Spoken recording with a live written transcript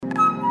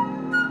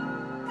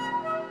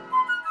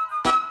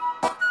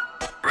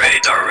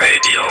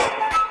Radio.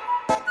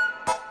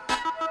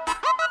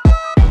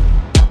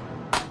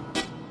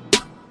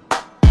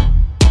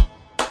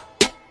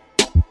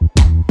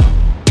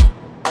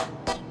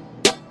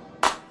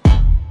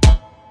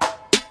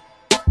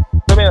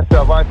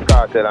 Vybz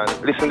Kartel and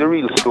listen to the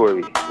real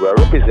story. We are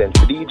represent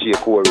for DJ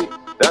Corey.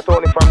 Not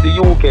only from the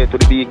UK to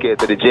the BK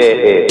to the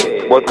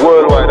JA, but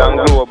worldwide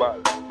and global.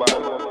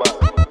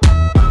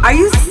 Are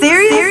you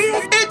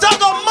serious? It's a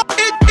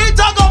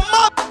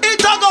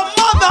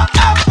mother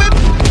effing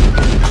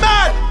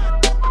man.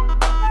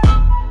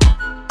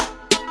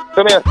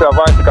 So me say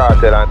Vybz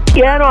Kartel and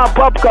yeah, no,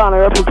 Popcorn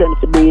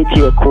represents the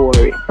DJ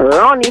Corey.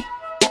 Ronnie.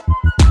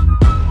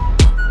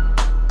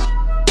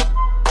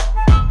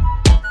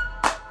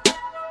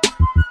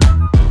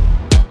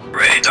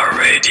 Radar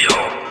Radio.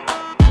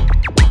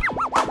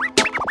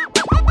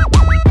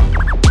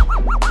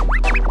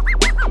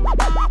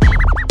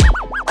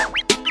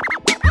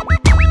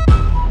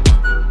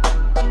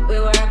 We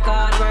work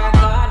hard, work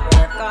hard,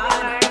 work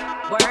hard,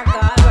 work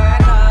hard,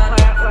 work hard.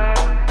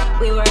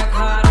 We work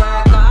hard,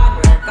 work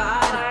hard, work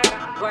hard,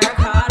 work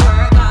hard,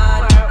 work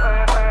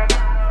hard.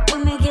 We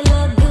make it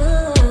look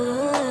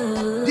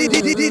good.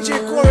 DJ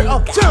Corey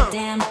uptown.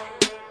 Goddamn,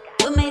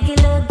 we make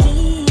it look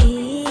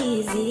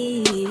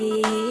easy.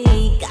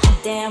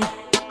 Goddamn,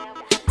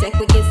 take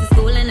we kids to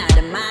school and out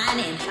the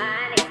morning.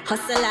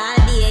 Hustle all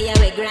day, yeah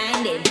we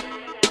grinding.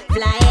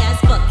 Fly as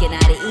fucking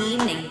out the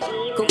evening.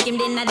 Cook him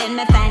dinner, then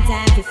me find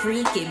time to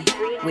freak him.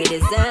 We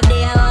deserve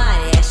the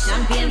award, yeah,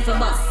 champion for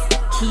boss.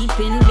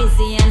 Keeping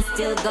busy and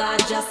still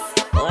gorgeous.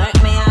 Work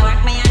me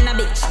and a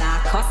bitch now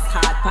cuss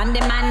hard. Pon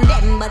the man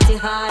them, but it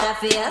harder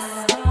for us.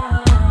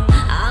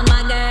 All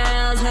my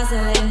girls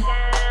hustling.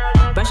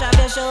 Brush off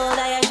your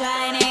shoulder, you're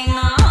shining.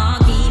 Oh,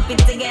 keep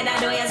it together,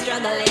 though you're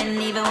struggling.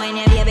 Even when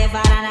you're baby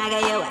father, and I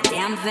get you a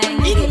damn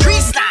thing.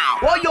 Increase now.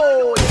 Oh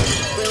yo.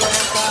 We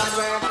work hard,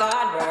 work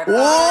hard, work hard. Oh.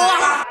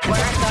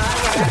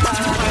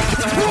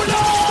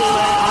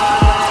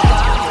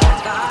 Work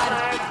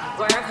hard,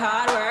 work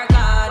hard, work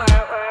hard.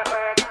 Work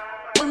hard.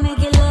 We make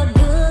it look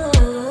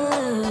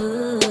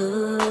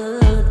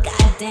good.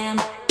 Goddamn.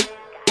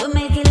 We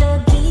make it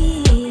look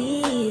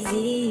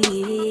easy.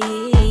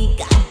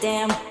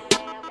 Goddamn.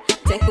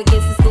 Take we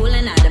kids to school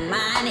and out the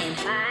morning.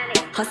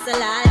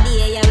 Hustle all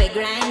day, yeah we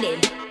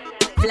grinding.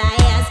 Fly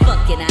as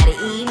fucking out the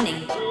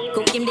evening.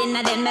 Cook him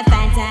dinner, then me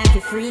find time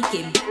to freak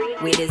him.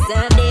 We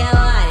deserve the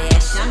award, yeah,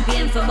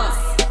 champion for boss.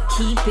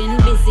 Keeping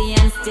busy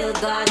and still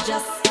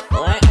gorgeous.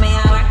 Work me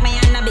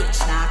and a bitch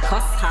now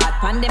cuss hard.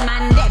 Pon the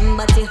man them,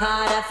 but it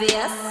harder for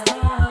us.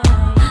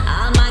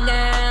 All my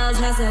girls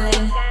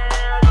hustling.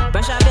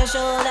 Brush off your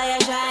shoulder,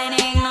 you're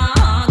shining.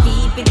 Oh,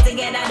 keep it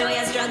together, though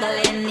you're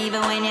struggling.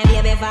 Even when you're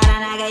baby father,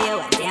 and I get you a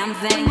damn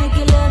thing. Make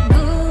it look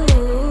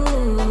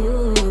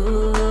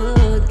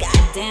good.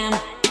 Goddamn.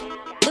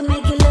 We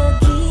make it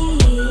look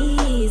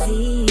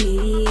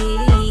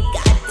easy.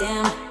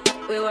 Goddamn.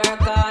 We work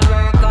hard,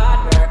 work hard,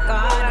 work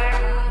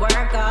hard.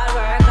 Work hard,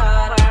 work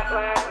hard.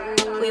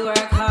 We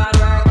work hard,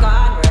 work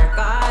hard, work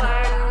hard.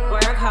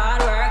 Work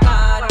hard, work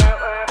hard.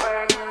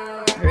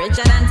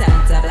 Richer than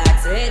Tanta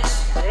Black's rich.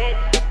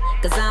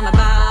 Cause I'm a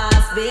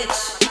boss, bitch.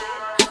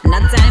 No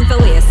time for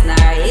waste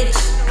nor itch.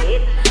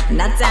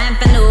 No time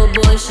for no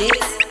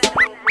bullshit.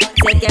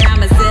 Take care of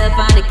myself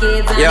and the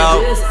kids and the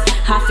youth.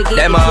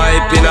 Them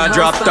hype in a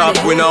drop top,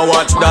 we no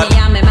watch that. Me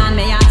and me man,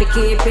 me have to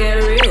keep it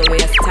real.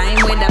 Waste time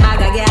with the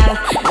bag of girl.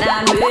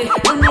 Nah, we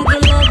make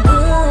it look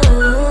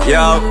good.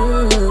 Yo.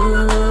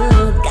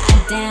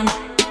 Goddamn.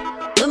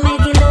 We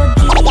make it look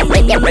easy.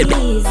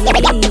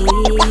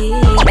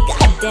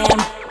 Goddamn.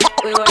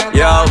 We work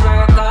hard,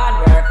 work hard,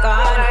 work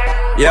hard.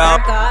 Yo,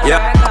 Work hard, yeah,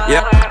 work hard.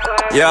 yeah,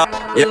 yeah,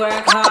 We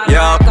work hard,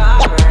 yeah, work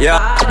hard, work yeah,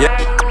 hard. yeah,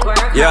 Work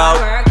hard, yo.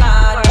 work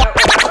hard.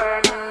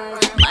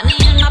 Money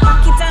in my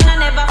pocket and I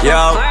never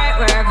Yo.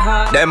 work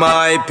hard. Them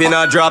hype in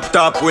a drop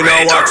top, we no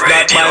watch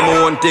that. Buy my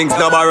own things,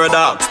 no borrow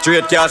that.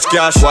 Straight cash.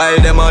 While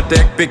them a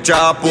take picture,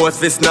 a post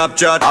for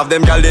Snapchat. Have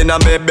them gal in a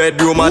me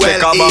bedroom and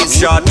take a back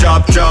shot.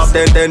 Chop.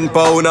 10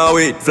 pound a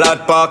week.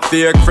 Flat pack,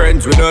 fake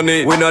friends, we no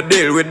need. We no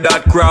deal with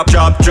that crap.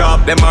 Chop.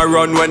 Them a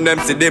run when them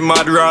see the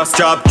mad ras.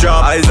 Chop.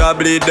 Eyes a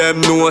bleed, them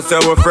know say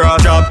we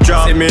frost. Chop.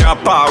 See me a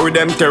par with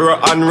them terror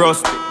and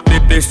rust. The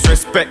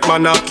disrespect,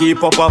 man, I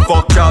keep up a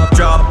fuck. Chop.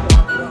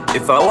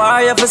 If I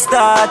wire you for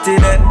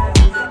starting it,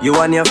 you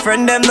and your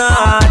friend them not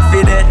hard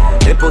for that.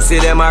 The pussy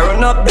them a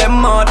run up them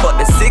mouth, but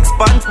the 6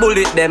 pants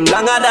bullet them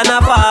longer than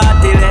a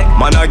party leg.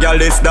 Man a girl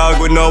this dog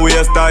with no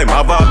waste time.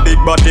 Have a big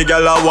body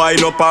girl a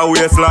wind up her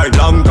waistline.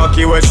 Long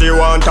cocky where she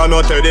want and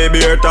not till the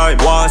beer time.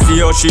 Want see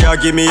how she a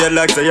give me a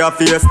like say a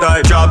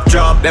FaceTime. Chop.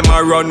 Them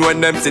a run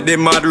when them see the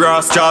mad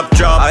ras. Chop.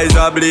 Eyes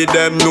a bleed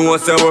them know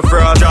say we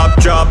frost.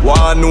 Chop.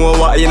 Want know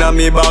what inna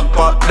me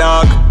backpack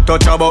dog.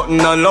 Touch a button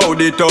and loud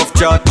the tough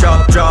chat.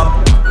 Chop.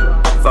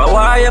 If I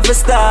wire you for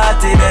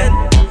starting it,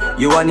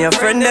 you and your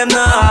friend them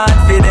not hard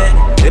for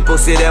that. The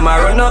pussy them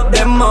a run up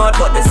them mouth,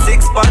 but the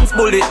 6 pants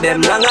bullet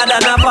them longer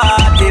than a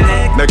party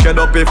leg. Make it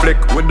up a flick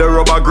with the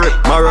rubber grip,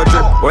 marrow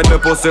drip. When the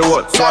pussy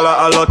what, swallow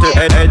a lot of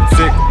head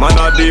sick. Man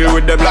I deal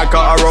with them like a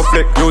arrow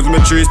flick. Use me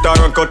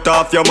 3-star and cut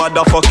off your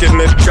motherfucking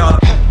lip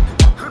chop.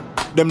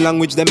 Them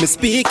language them is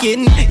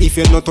speaking. If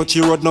you not touch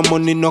your road, no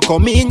money no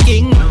coming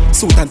king.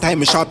 Suit and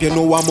time sharp, you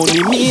know what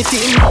money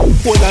meeting.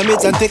 Pull the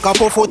mids and take a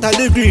puff out of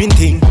the green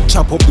thing.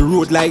 Chop up the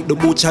road like the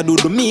butcher do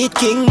the meat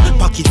king.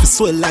 Pack it for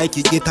swell like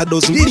you get a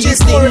dozen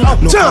reasoning.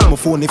 No call my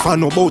phone if I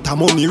know about a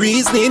money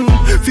reasoning.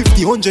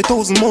 50,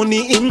 100,000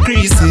 money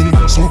increasing.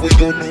 So we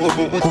don't know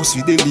about us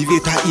with the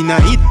elevator in a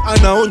hit.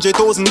 And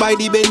 100,000 by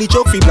the belly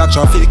job for black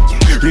traffic.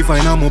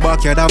 Refine on my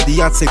backyard have the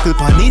yacht circle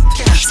pan it.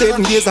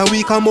 7 days a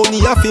week and money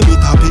a fi me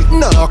topic.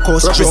 Nah,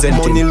 cost job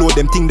money load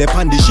them thing they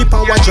pan the ship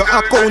and watch your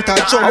account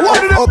and jump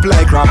up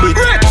like rabbit.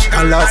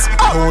 Alas,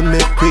 don't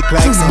make quick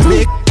like some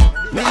make.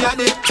 Me a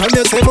the from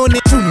you say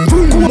money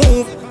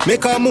move,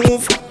 make a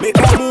move.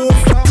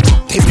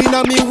 Tapping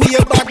on me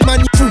way bad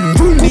man.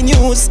 The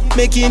news,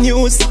 making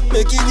news.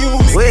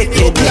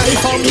 Wicked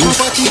life on me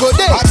party go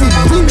there.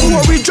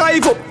 Where we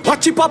drive up,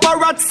 watch it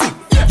paparazzi.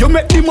 You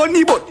make the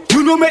money but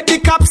you no make the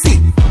cap see.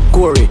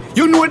 Corey,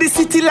 you know the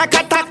city like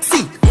a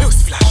taxi.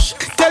 Newsflash,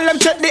 tell them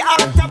check the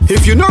app.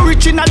 If you not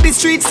reaching at the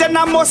streets, then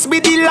I must be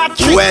the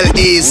lottery. Well,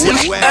 easy.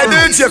 Hey,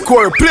 DJ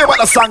Corey, play about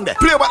the song there.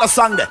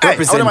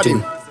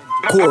 Representing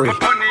Corey.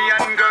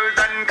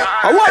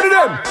 I wanted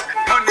them.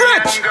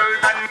 Rich.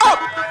 Up.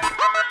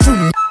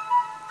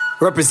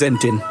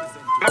 Representing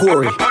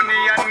Corey.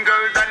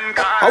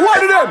 I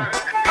wanted them.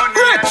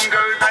 Rich.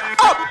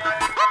 Up.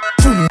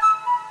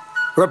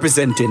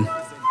 Representing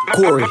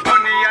Corey.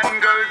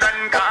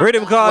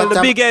 Rhythm call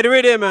the Big Ed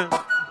Rhythm.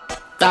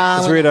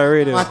 It's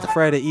Radio.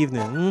 Friday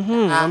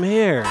evening. I'm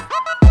here.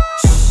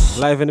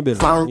 Live in the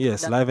building.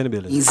 Yes, live in the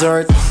building.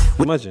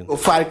 Imagine.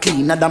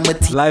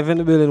 Live in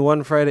the building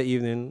one Friday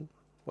evening.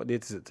 What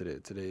date is it today?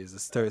 Today is the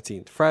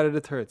 13th. Friday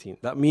the 13th.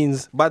 That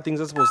means bad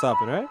things are supposed to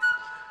happen, right?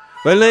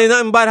 Well, there ain't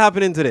nothing bad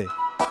happening today.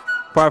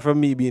 Apart from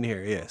me being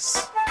here,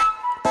 yes.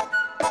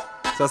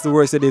 So that's the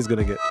worst the day's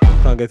gonna get.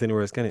 Can't get any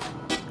worse, can it?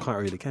 Can't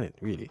really, can it?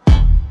 Really?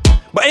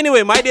 But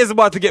anyway, my day's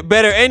about to get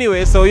better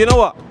anyway, so you know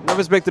what? No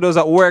respect to those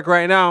at work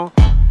right now.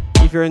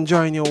 If you're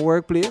enjoying your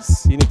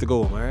workplace, you need to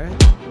go home,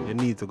 alright? You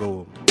need to go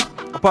home.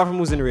 Apart from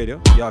who's in the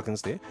radio, y'all can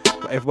stay.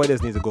 But everybody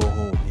else needs to go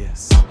home,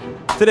 yes.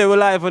 Today we're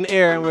live on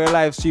air and we're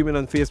live streaming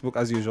on Facebook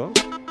as usual.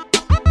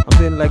 I'm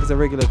saying like it's a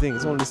regular thing.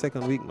 It's only the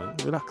second week, man.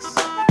 Relax.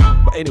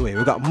 But anyway,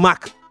 we got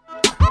Mac.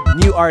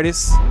 New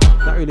artist.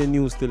 Not really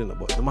new still,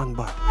 but the man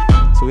bad.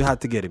 So we had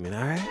to get him in,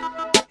 alright?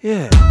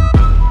 Yeah.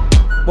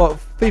 About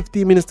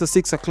 15 minutes to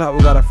 6 o'clock,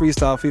 we got a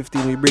freestyle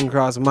 15. We bring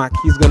across Mac.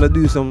 He's gonna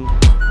do some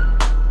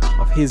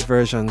of his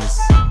versions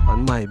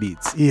on my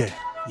beats. Yeah,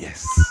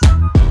 yes.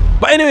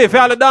 But anyway, for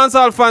all the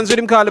dancehall fans,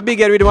 Rhythm called the Big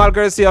Ed Rhythm, all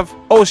courtesy of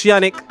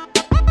Oceanic.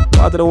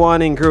 Out of the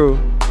Warning crew,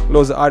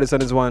 loads of artists on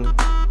this one.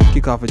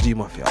 Kick off a G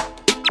Mafia.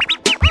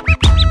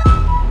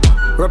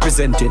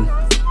 Representing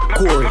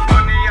Corey.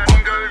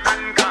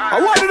 I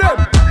wanted them.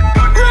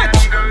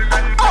 Rich.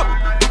 Up.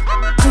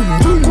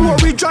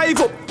 Corey drive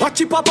up,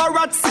 watch it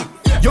paparazzi.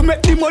 You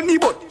make the money,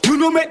 but you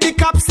no make the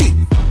cap see.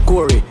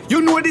 Corey,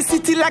 you know the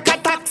city like a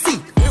taxi.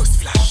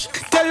 Newsflash,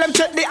 tell them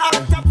check the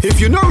app. If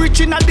you not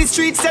reaching at the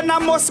streets, then I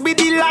must be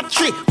the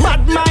lottery.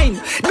 Bad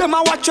mind, them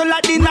I watch you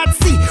like the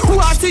Nazi. Who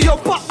I see you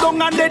pop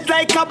down and dead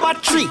like a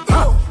battery.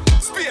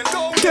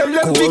 Tell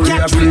them to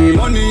catch me.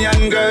 Money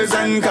and girls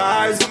and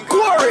cars.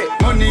 Corey,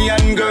 money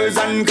and girls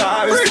and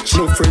cars. Rich.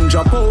 No friend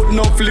drop out,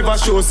 no flavor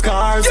show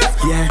scars.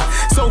 Yeah,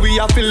 so we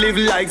have to live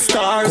like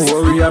stars.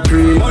 Corey, I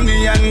pray.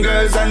 Money and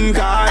girls and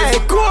cars. Hey,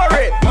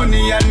 Corey,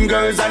 money and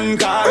girls and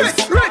cars.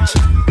 Rich.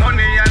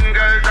 Money and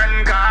girls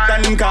and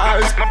cars. And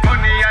cars.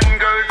 Money and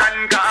girls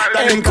and cars.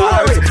 And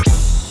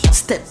cars.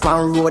 Step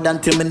on road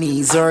until my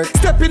knees hurt.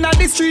 Stepping on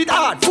the street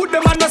hard, put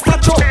them on the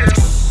statue.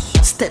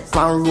 Step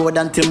on road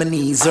until my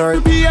knees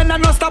hurt. Be and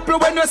no stop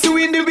when you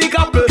see in the big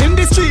apple. In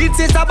the streets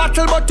it's a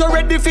battle, but you're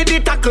ready for the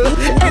tackle.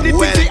 Anything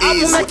well, to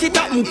happen, make it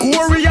happen.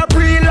 Corey a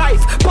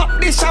pre-life, pop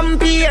the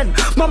champagne.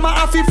 Mama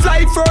have to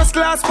fly first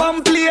class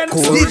from plane.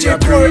 DJ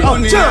Corey,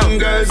 money and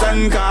girls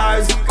and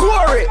cars.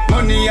 Corey,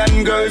 money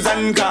and girls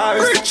and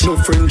cars. Rich. No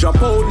friend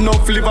drop out, no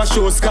flavor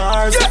show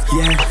scars.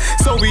 Yeah,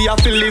 so we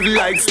have to live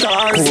like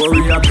stars.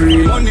 Corey a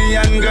pre. Money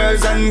and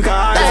girls and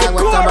cars.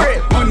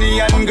 Corey,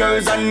 money and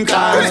girls and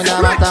cars.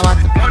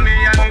 Money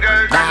and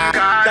girls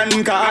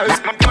and cars.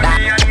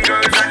 Money and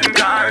girls and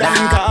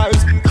cars.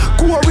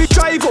 Corey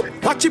drive up,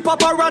 watch it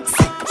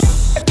paparazzi.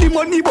 The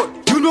money but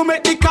you no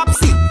make the cap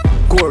see.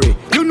 Corey,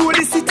 you know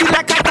the city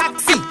like a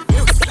taxi.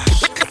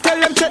 Tell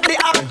them check the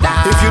app.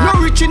 If you not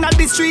reaching at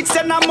the streets,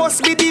 then I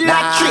must be the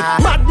lottery.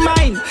 Bad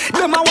mind,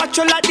 them I watch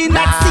you like the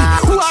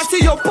Nazi. Who I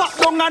see you pop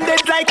down and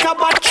dead like a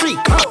battery.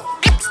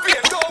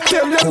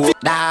 Tell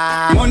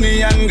them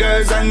money and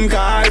girls and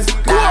cars.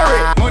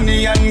 Corey.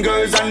 money and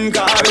girls and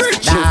cars.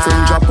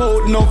 Children drop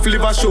out, no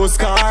liver show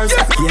scars.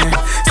 Yeah,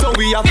 so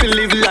we have to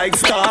live like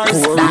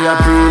stars.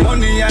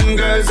 Money and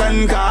girls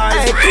and cars.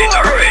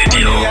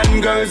 Money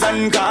and girls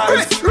and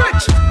cars.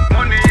 Rich.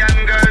 Money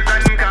and girls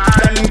and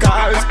cars. And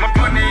cars.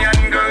 Money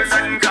and girls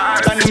and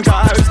cars. And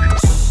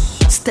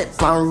cars.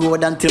 Step on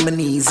road until my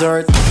knees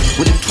hurt.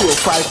 With the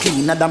profile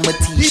cleaner than my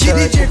t-shirt.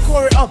 DJ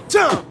Corey up,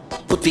 jump.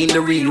 Put in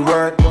the real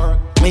work.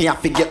 Me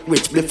have to get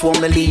rich before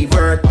me leave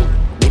Earth.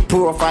 Me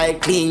profile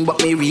clean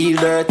but me real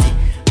dirty.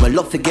 Me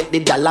love to get the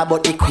dollar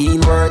but the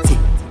queen worthy.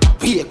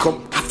 Wake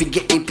up, have to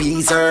get the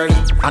peas early.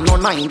 I know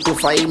 9 to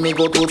 5, me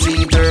go to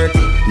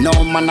 3:30. No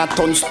man a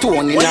turn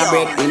stone in a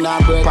bed.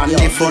 Pan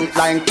the front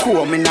line,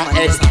 comb in a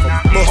head.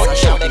 Bust a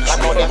shot, I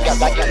know them gas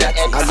like in the head.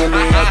 I give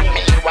me head.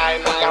 Meanwhile,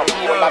 me a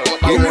roll a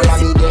big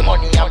head.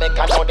 Money I make,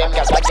 I know them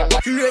gas like in the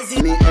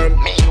head. Me head.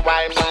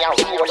 Meanwhile, me a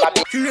roll a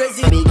big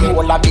crazy. Me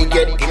roll a big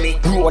head, give me.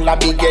 Roll a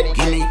big head,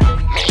 give me.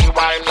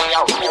 Meanwhile, me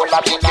a roll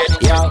a big head.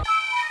 Yo.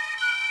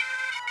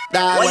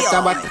 Da what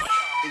about?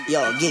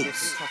 Yo,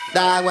 Gibbs.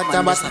 Da what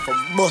about?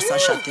 Bust a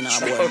shot in a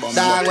boy bum.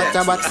 Da what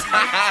about?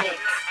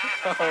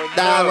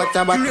 Da what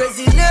about?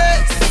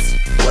 Craziness.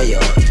 Boy, yo.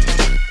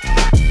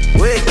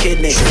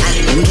 Wickedness.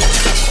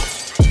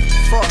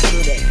 Fuck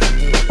you then.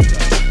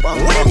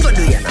 What them gonna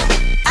do you now?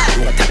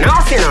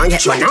 Nothing now,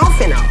 get you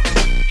nothing now.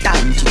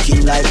 Time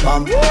ticking like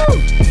bomb.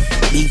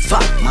 Big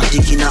fat,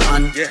 magic in a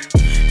hand.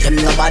 Them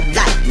no bad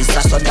like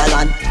Mr.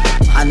 Sutherland.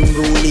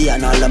 Unruly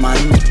and all the man.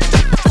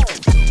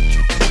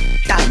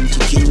 Time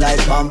ticking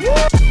like bomb.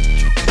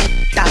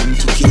 Time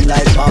ticking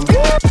like bomb.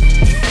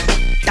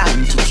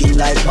 Time ticking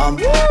like bomb.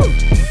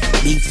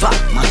 Big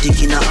fat,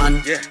 magic in a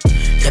hand.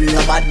 Them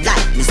no bad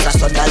like Mr.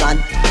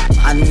 Sutherland.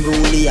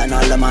 Unruly and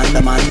all the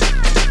man.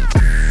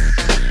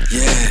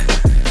 Yeah.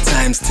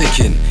 Time's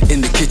ticking.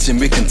 In the kitchen,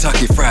 we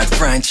Kentucky fried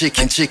frying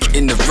chicken. Chicken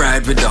in the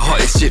ride with the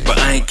hottest shit, but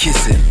I ain't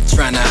kissing.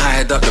 Trying to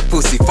hide up the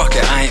pussy, fuck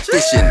it, I ain't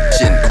fishing.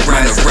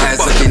 Rise,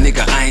 okay,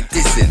 nigga, I ain't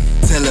dissing.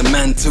 Tell a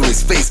man to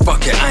his face,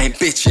 fuck it, I ain't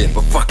bitching.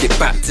 But fuck it,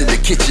 back to the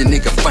kitchen,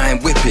 nigga,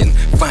 fine whipping,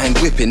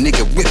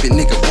 nigga whipping,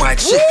 nigga wide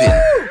shipping.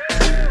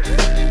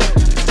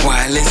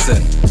 Why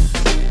listen?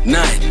 9,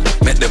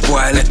 met the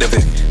boy, let the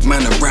bit.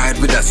 Man, I ride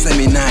with that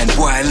semi-9,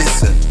 boy,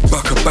 listen.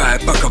 Bucka bye,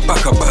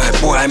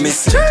 boy,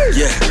 missing.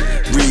 Yeah,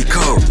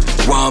 Rico,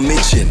 wild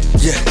mitching.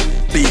 Yeah,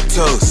 big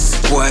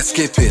toast, boy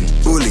skipping.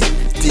 Bully,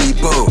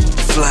 Debo,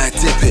 fly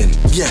tipping.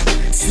 Yeah,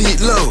 seat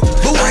low.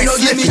 But why not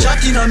get me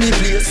chatting on me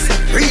place?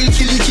 Real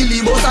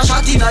killy, boss a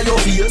shot in your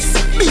face.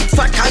 Big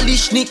fat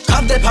Kalishnik,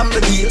 have the on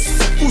the base.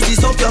 Pussy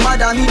suck your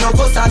mother, me no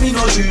cuss and me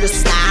no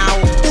trace. Now,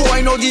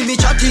 why not give me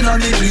chatting on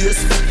me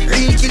place?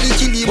 Real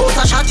killy, boss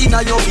a shot in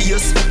your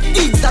face.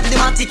 Gigs of the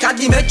matic and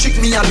the metric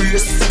me a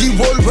brace. The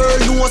whole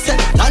world knows that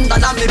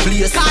London and me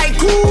place. I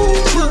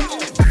cool.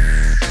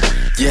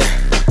 Yeah,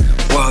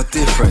 wild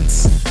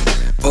difference.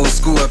 Old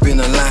school, I've been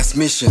on last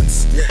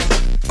missions.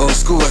 Old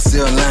school, I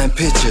see online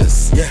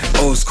pictures.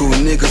 Old school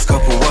niggas,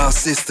 couple wild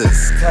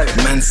sisters.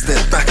 Man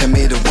stepped back and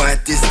made a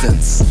wide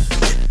distance.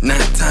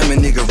 Night time a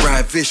nigga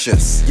ride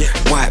vicious.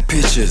 White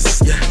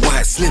pictures,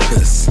 white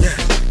slippers.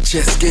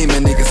 Chess game a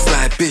nigga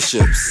slide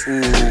bishops.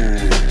 Ooh,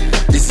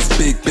 this is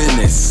big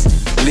business.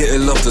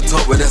 Little off the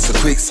top, but that's a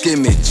quick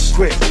skimmage.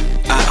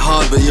 At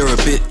hard, but you're a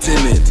bit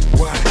timid.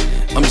 Why?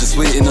 I'm just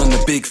waiting on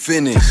the big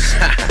finish.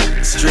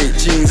 Straight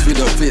jeans, we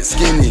don't fit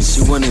skinny.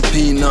 She wanted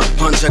peanut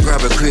punch, I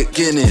grab a quick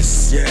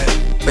Guinness.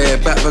 Bare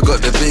back, I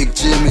got the big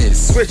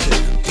jimmies.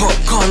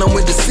 Popcorn, I'm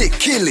with the sick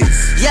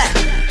killies. Yeah,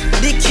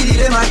 the killie,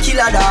 them a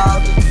killer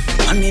dog.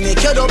 And me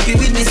make your dopey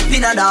with me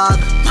spinner dog.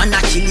 Man a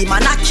killie,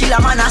 man a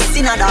killer, man a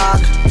sinner dog.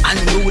 And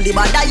rule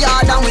bad a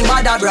yard and we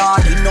bad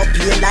abroad. He no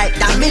play like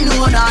that, me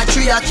know not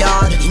tree a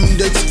card.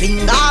 Index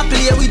finger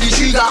play with the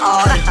trigger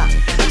hard.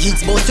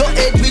 Kids bust your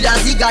head with a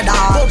zigga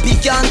dog. Puppy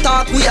can't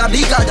talk, we a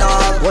bigger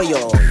dog. Oh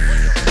yo,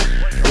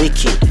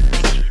 wicked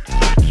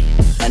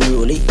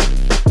unruly.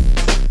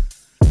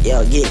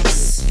 Yo,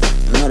 Gibbs,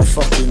 another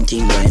fucking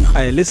thing going on.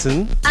 Hey,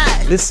 listen.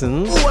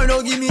 Who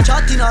no give me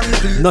chatting on me,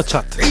 please? Not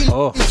chat.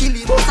 Oh.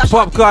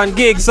 Popcorn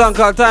gig song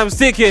called Time's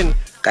Ticking.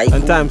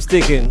 And Time's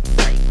Ticking.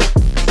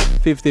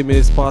 50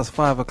 minutes past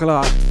 5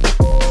 o'clock.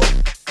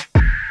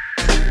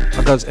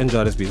 I gotta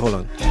enjoy this beat. Hold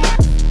on.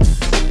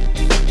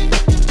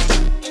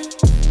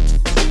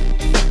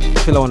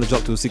 I feel I want to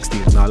drop to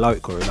 16. Now allow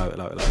it, Corey.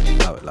 Allow it.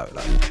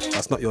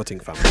 That's not your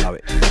thing, fam. Allow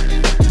it.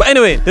 But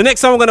anyway, the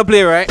next song I'm gonna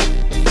play, right,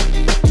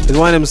 is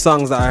one of them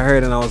songs that I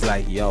heard and I was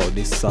like, yo,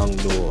 this song,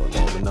 no,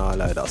 me not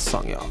like that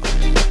song, yo.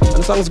 And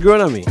the song's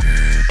grown on me.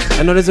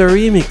 I know there's a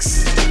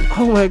remix.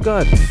 Oh my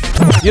god.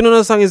 You know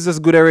the song is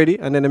just good already,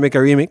 and then they make a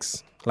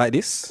remix like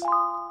this.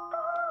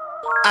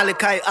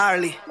 Alakai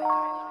Harley.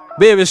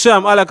 Baby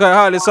Sham, Alakai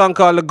Harley song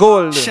called The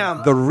Gold.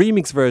 Sham. The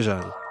remix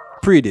version.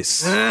 Pre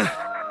this.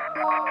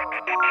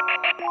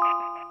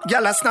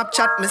 Girl a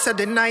Snapchat, me say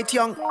the night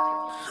young.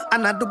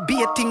 And I do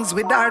beer things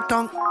with her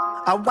tongue.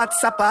 A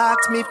WhatsApp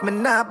asked me if me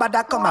nah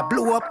bother come a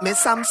blow up me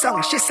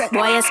Samsung. She said,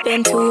 boy, you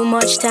spend too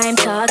much time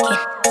talking.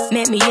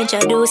 Make me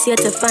introduce you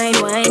to fine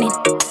whining.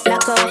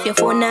 Lock off your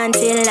phone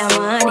until the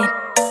morning.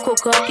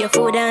 Cook up your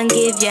food and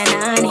give you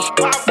nanny.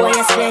 Boy,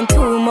 you spend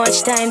too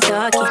much time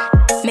talking.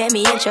 Make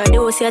me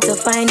introduce you to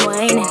fine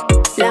whining.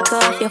 Lock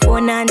off your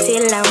phone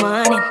until the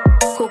morning.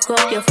 Cook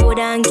up your food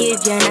and give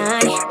you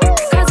nanny.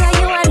 Cause are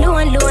you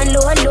alone,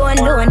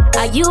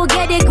 are you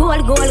get the goal.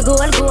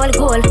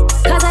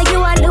 Cause are you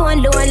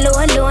alone,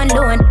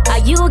 are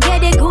you get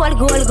the goal.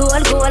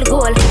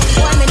 Boy,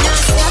 me not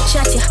stop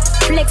chat ya.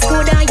 Flex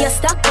good on your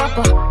stock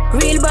proper.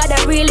 Real brother,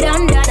 real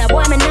done dada.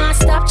 Boy, me not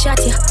stop chat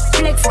ya.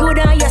 Flex good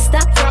on your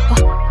stock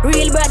proper.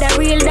 Real brother,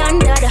 real done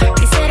dada.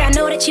 He said I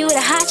know that you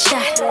the hot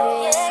shot,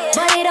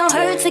 but it don't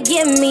hurt to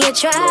give me a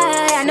try.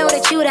 I know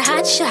that you the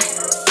hot shot,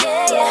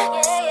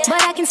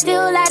 but I can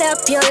still light up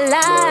your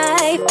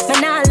life.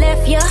 Man, I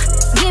left you,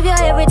 give you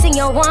everything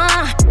you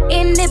want.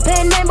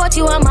 Independent, but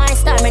you are my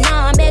star. Man,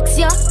 I vex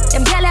you.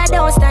 Them girl I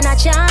don't stand a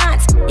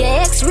chance.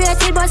 Yeah,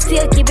 X-rated, but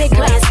still keep it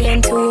class.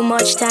 Spend too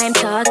much time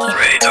talking.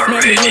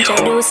 Let me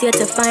introduce you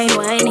to fine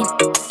whining.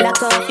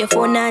 Lock off your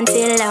phone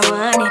until the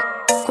morning.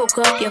 Cook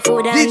up your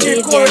food and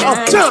give you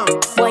nanny.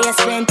 Boy, you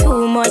spend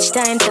too much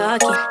time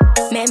talking.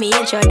 Let me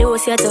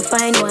introduce you to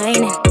fine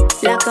whining.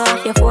 Lock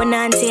off your phone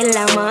until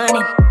the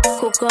morning.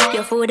 Cook up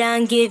your food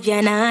and give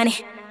you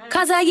nanny.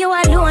 Cause are you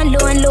alone,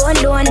 are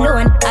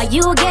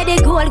you get the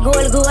goal.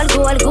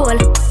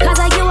 Cause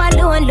are you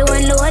alone,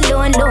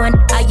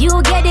 are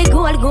you get the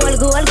goal.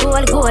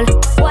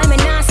 Boy, me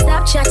not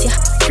stop chat ya.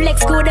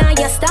 Flex good on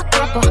your stock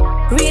proper.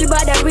 Real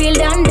brother, real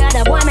done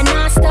dada. Boy, me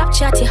not stop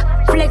chat ya.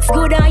 Flex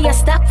good on your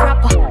stock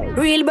proper.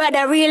 Real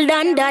brother, real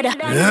done dada.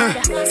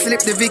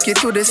 Slip the Vicky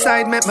to the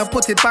side, make me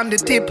put it on the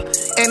tip.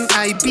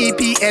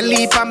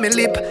 NIPPLE on me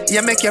lip.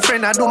 You make your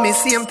friend I do me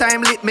same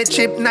time lit me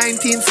chip.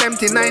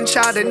 1979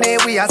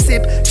 Chardonnay we a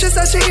sip. She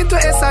said she into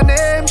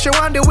S&M, she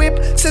want the whip.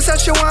 She said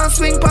she want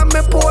swing pan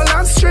me pole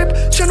and strip.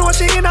 She know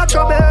she in a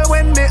trouble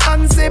when me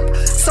unzip,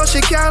 so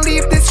she can't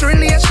leave this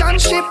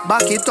relationship.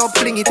 Back it up,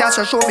 fling it out,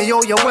 so show me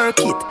how you work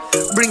it.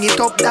 Bring it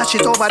up, dash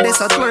it over there,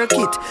 so twerk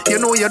it. You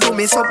know you do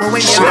me something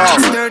when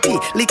you're dirty.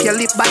 Lick your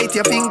lip, bite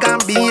your finger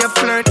and be a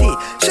flirty.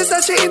 She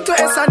said she into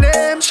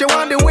S&M, she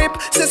want the whip.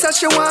 She said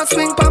she want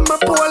swing pan me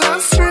pole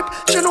and strip.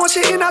 She know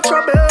she in a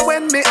trouble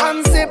when me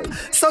unzip,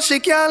 so she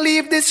can't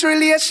leave this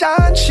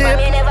relationship.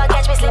 You never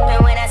catch me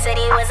slipping when I said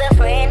he was a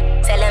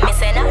friend. Tell him me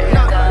say nothing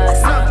no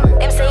goes.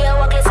 Them say you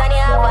work less and you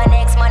have an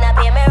ex man I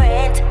pay me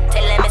rent.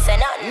 Tell him me say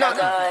nothing no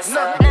goes.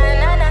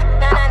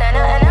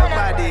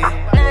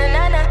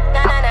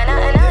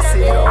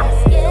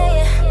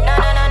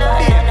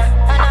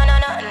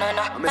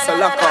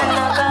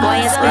 Boy,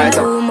 you spend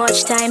too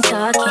much time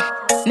talking.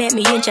 Make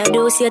me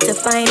introduce you to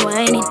fine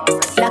whining.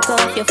 Lock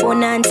off your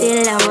phone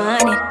until the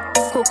morning.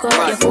 Cook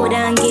up your food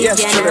and give you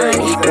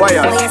nanny. Boy,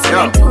 you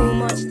spend too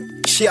much.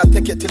 She'll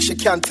take it till she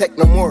can't take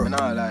no more.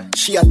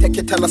 She'll take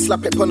it and I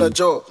slap it on her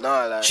jaw.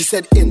 She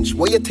said, Inch,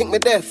 what you think me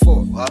there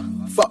for?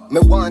 Fuck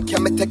me one,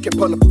 can me take it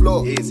on the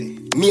floor? Easy.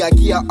 Me, I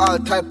give her all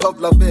type of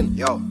loving.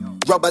 Yo.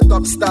 Rubber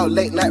dub style,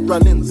 late night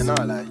run-ins.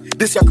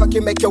 This your cocky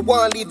make you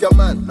want leave your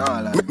man.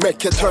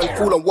 Make you turn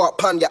fool and walk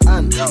pon your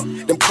hand.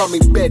 Them call me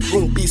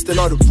bedroom beast in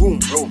all the room.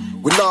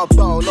 We not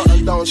bow,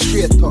 nothing down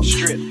straight up.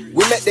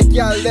 We make the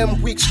girl them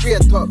weak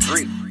straight up.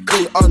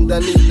 Clean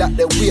underneath that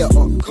they wear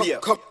up.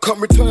 Come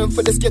return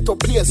for this ghetto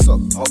place up.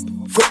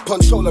 Foot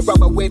punch shoulder,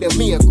 rub away the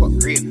makeup.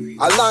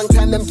 A long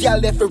time them girl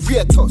there for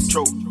rate us.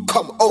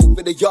 Come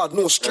over the yard,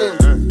 no string.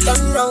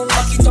 Turn round,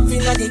 back it up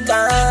inna the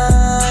car.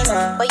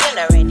 But you're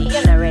not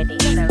ready.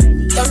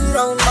 Turn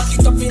round, back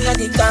it up inna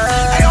the car.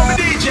 Hey, I'm a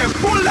DJ,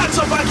 pull that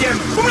up again.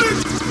 Pull it.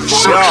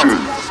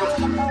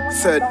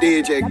 Sir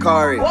DJ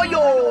Corey.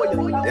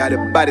 Yeah, the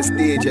baddest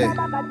DJ.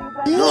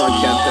 No one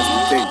can test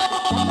the thing.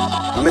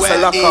 Mr.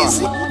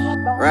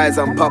 Locker, rise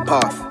and pop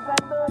off.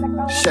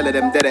 Shell of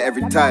them dead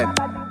every time.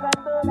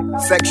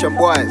 Section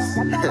boys.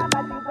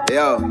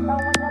 Yo.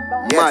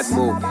 Mad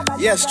move.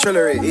 Yes,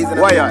 Trillery.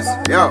 Wires.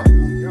 Yo.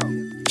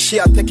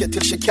 She'll take it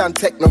till she can't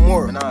take no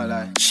more.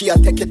 She'll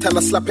take it and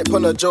I slap it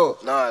on her jaw.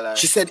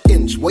 She said,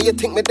 Inch, what you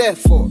think me there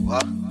for?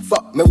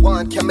 Fuck me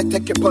one, can me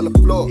take it on the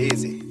floor?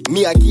 Easy.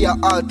 Me, I give her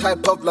all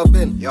type of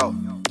loving. Yo.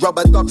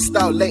 Rubber dub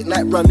style, late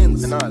night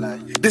run-ins.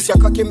 This your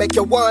cocky make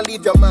you want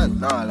leave your man.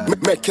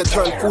 Make you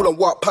turn fool and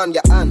walk pon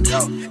your hand.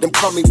 Them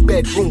call me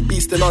bedroom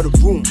beast in all the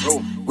room.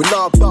 We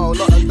not bow,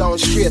 nothing down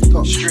straight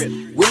up.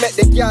 We make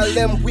the girl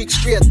them weak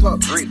straight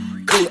up.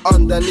 Clean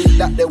underneath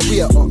that they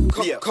wear up.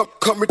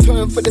 Come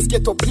return for this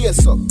ghetto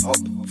place up.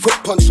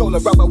 Foot punch shoulder,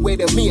 rub away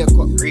the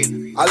makeup.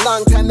 A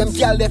long time them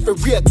girl there for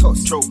rate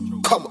us.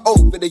 Come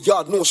over the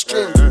yard, no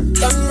string.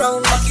 Turn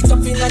round, back it up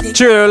inna the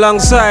Cheer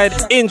alongside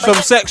Inch from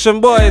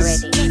Section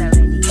Boys.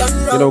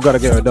 You know, we gotta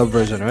get a dub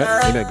version,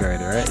 right? You know,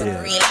 Gardy, right?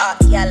 Yeah. Real hot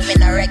girl, me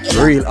no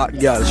regular. Real hot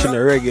girl, she no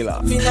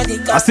regular.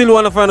 I still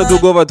wanna find out who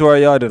go over to our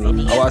yard, you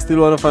know. I still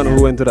wanna find out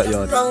who went to that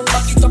yard.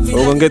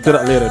 We're gonna get to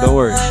that later, don't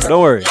worry.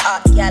 Don't worry.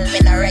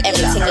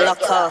 Everything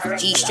lock off,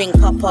 G-string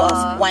pop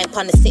off. Wine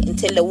pan the sit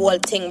until the whole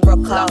thing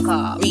broke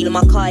off. Real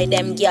Mackay,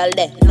 them girl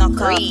there, knock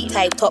off.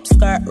 Tight top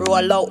skirt,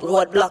 roll out,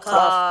 road block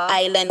off.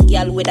 Island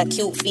girl with a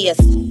cute face.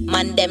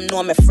 Man, them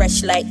know me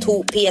fresh like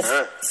toothpaste.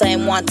 So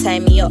him one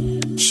time me up,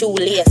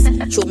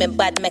 shoelace. Show me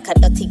bad, make a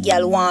dirty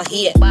girl want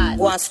here.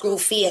 Go on screw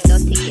face.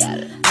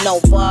 No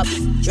Barbie,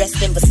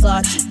 dressed in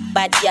Versace.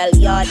 Bad girl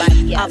yard,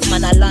 half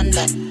man a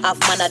London, half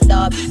man a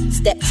Derby.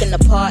 Stepped in the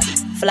party,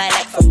 fly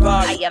like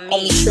Ferrari.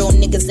 Only show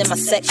niggas in my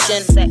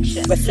section.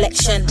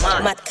 Reflection,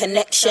 mad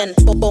connection,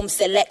 boom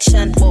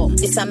selection.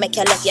 This I make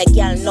you let your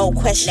girl no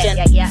question.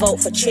 Vote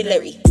for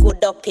Trillery,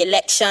 good up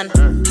election.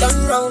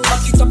 Turn round,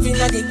 back it up in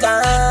the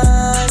car.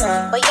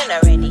 But you're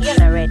not ready, you're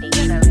not ready,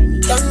 you're not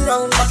ready. Turn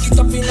round, back it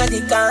up in the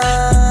car.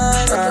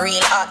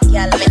 Real hot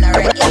girl, me not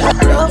ready.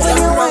 Love when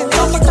you wine,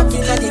 back it up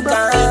in the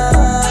car.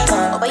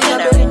 But you're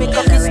not ready, you're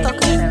not ready.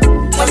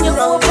 When you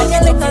roll, when you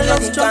let the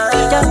love struck,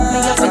 yeah, me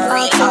have to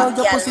hot your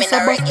girl, pussy me so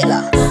not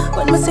regular.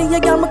 When me see you,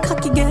 girl, my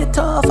cocky get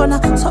tough, and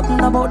something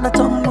about the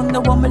tongue when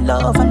the one me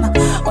love, and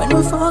when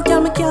we fuck,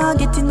 girl, me can't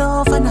get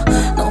enough, and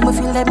now me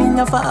feel like me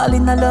no fall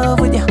in love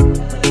with you.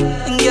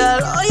 Girl,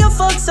 oh you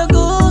fuck so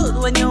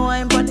good when you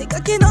wine pon the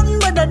cocky, nothing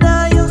but a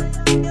die you.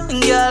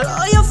 Girl,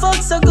 oh you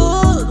fuck so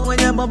good when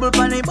you bubble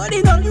pon the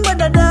body, nothing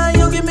but a die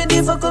you. Give me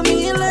the fuck of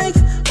me like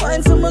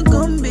wine from my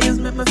gummies,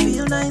 make me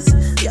feel nice.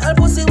 Girl,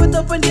 pussy wet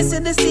up when you see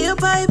the steel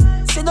pipe.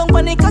 Sit down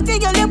pon the cocky,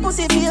 girl, your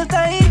pussy feel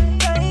tight.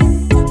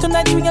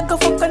 Tonight we go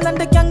fuck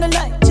under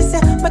candlelight. She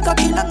say, make a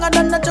kill longer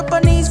than a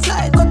Japanese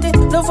flight. Cut it,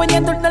 love when you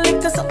do the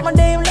lick to suck my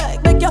name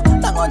like. Make your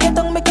tongue out your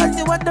tongue because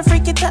you want the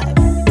freaky type.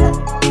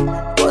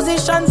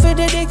 Position for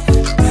the dick.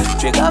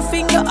 Trigger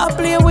finger, I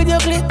play with your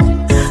clit.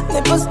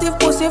 Nipple stiff,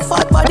 pussy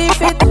fat, body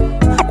fit.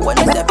 When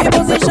you step in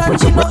position,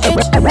 she no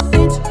itch.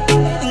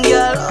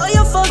 Girl, oh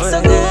you fuck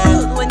so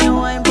good. When you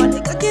wine pon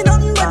the cocky,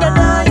 nothing but a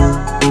die.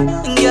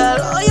 Girl,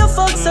 oh you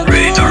fuck so good.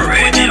 Radar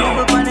Radio. When you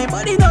bubble pon the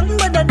body, nothing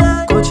but a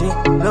die. Gucci,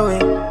 Louis,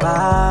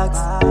 bags,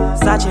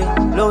 Sachi,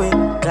 Louis,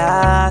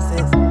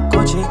 glasses,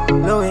 Gucci,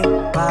 Louis,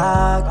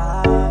 bag,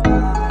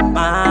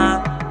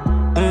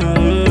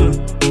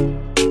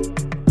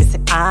 Me say,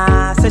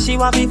 say she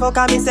want me fuck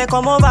and me say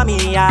come over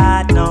me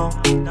yard, no.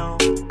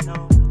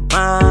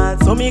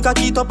 So me cock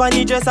it up on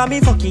the dress and me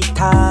fuck it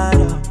hard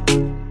up.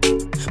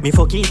 Me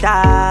fuck it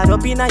hard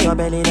up inna your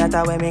belly, that's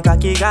where me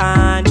cock it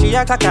gone. She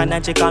a cock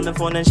and she call me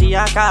phone and she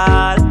a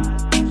call.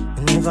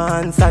 Never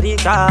answer the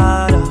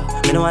call.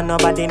 Me no want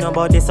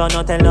nobody, so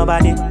no tell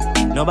nobody.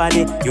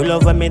 You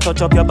love when me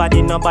touch up your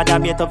body, nobody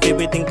beat up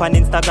everything pan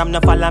Instagram. No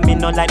follow me,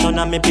 no like none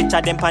of me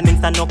picture them pan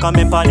Insta, no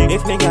comment on it.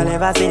 If me girl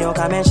ever see you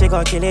come and she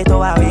go kill it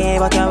away,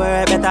 but you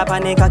worry better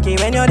pan the cocky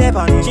when you dey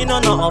on it. She no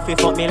know how fi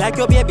fuck me like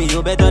your baby,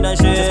 you better than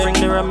she. Just bring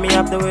the rum me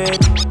up the way.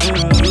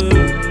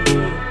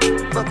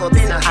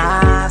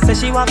 Say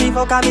she want me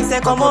fuck and me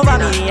say come over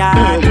me,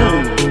 yeah.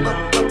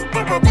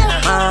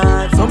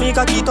 So me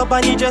cock it up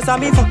on the dress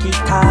and me fuck it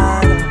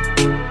hard.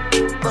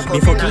 Me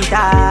fuck it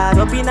hard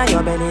up inna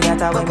your belly,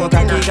 that's when me cock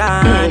it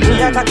gone.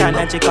 She a cock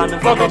and she call me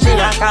fuck and she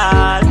a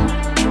call.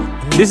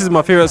 This is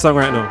my favorite song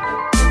right now.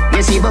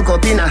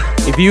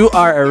 If you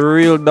are a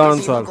real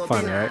dancehall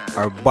fan, right,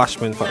 or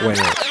bashment fan,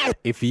 well,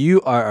 if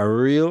you are a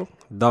real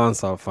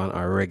dancehall fan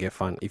or reggae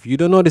fan, if you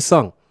don't know this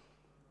song,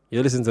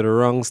 you listen to the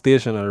wrong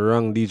station or the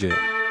wrong DJ.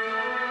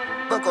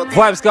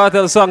 Vybz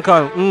Kartel song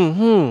called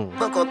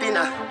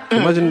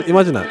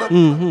Imagine that.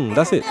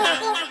 That's it.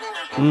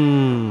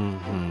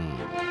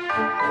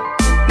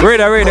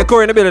 Radar,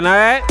 Corey in the building,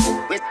 alright?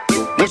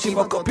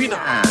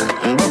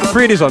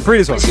 Pre this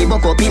one. She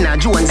buck up in a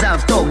Jones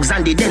have thugs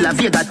and the De La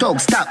Vega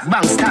thugs. Stop,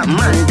 man,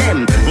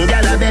 them.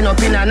 Gyal a been up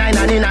in a 9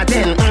 and in a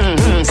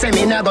 10. Say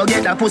me nah go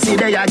get a pussy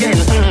day again.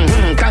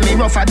 Can me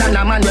rougher than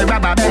a man with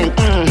rubber band.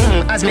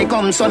 As me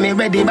come, so me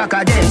ready back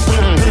again.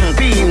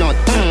 Peanut,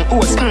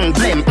 oats,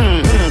 blem.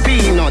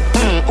 Peanut,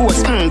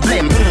 oats,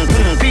 blem.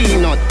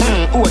 Peanut,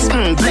 oats,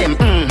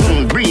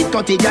 blem. Breed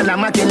 30 gyal a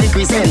making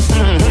liquid scent.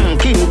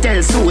 King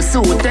tell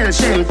Sue tell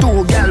Shem.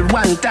 2 gyal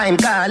one time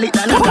call it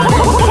another.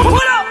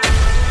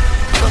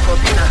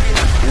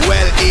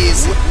 Well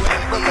easy.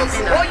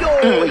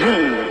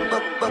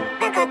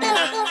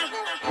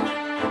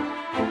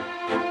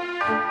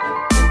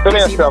 Come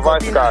here, Sir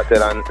Vybz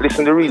Kartel, and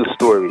listen to the real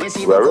story. We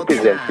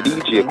represent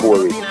DJ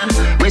Corey.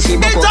 When she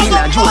buck up in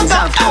a Jones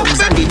have thugs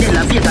and the De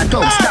La Vega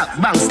thugs. Stop,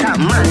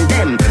 man,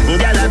 them.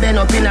 Gyal a been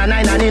up in a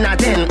 9 and in a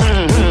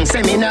 10.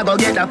 Say me nah go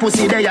get a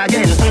pussy there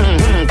again.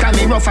 Can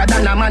me rougher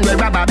than a man with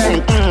rubber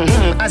band.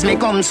 As me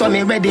come, so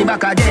me ready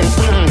back again.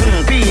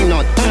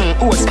 Peanut,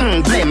 oats,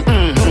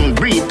 blem.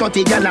 Breed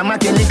 30 gal a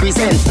matin liquid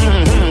scent.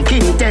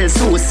 King tell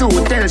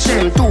Sue tell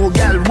Shem. 2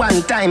 gal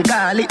one time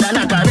call it a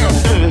knock a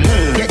them.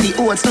 Get the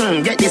oats,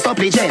 get the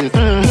supplement.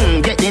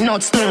 Get the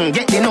nuts,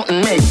 get the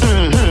nothing made.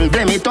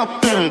 Blem it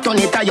up, turn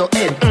it to your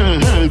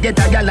head. Get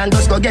a gal and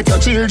just go get your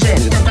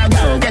children.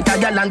 Get a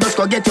gal and just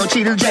go get your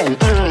children.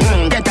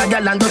 Get a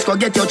gal and just go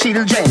get your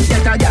children.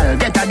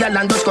 Get a gal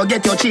and just go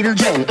get your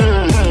children.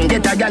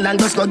 Get a gal and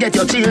just go get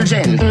your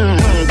children.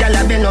 Gal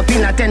a been up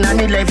in a 10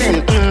 and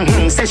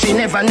 11. Say she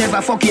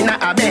never fucking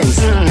a Benz.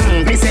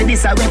 Me say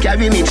this a way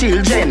carry me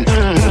children.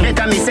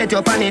 Better me set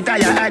up on it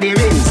tire at the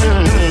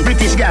rims.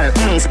 British gal,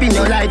 spin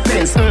your light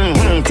fence.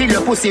 Till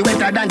your pussy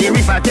wetter than the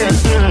river tell.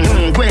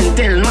 Gwen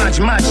tell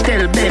March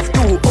tell Beth.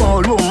 2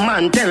 old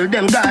woman tell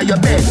them guy your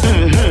bed.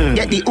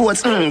 Get the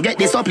oats, get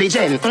the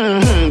supplement.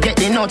 Get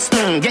the nuts,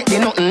 get the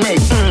nothing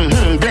made.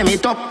 Blame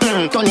it up,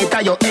 turn it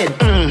to your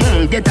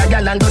head. Get a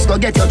gal and just go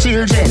get your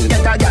children.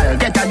 Get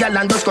a gal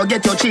and just go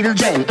get your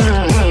children.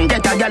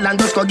 Get a gal and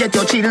just go get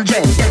your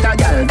children.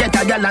 Get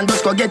a gal and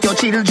just go get your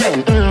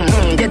children.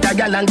 Get a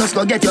gal and just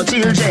go get your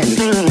children.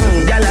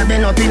 Gal a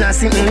been up in a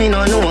sitting, me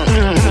no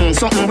know.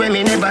 Something where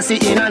me never see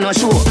in a no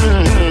show.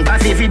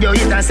 Pass video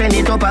it and send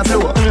it up a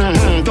flow.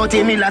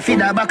 30 mil a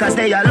feed her back as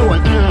they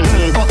alone.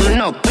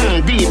 Button up,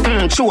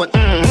 deep, short.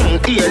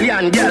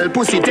 Alien gal,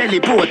 pussy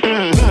teleport.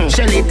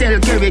 Shelly tell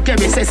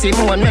Kerry say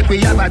Simone. Make we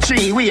have a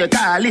 3-way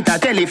call it a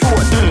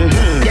telephone.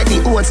 Get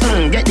the oats,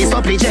 get the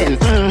supplement.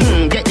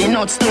 Get the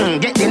nuts,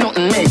 get the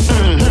nothing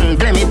made.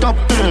 Blame it up,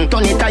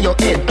 turn it to your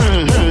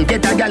head.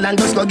 Get a gal and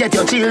just go get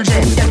your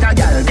children. Get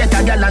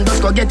a gal and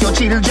just go get your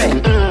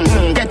children.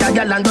 Get a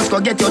gal and just go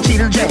get your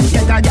children.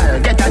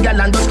 Get a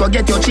gal and just go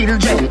get your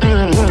children.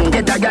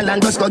 Get a gal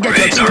and just go get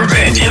your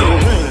children.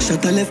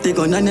 Shut a left the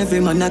gun and every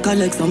man a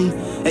collect some.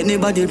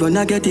 Anybody run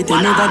I get it,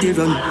 anybody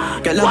run.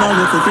 Girl a ball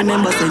up if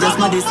remember say just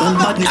my son.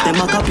 Badness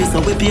them a copy so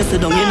we paste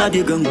it down in a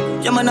the gun.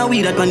 Yeah man a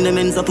weed that when them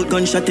ends up put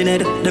gunshot in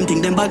head. Them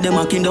think them bad them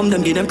a kingdom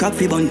them give them crack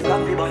fi bun.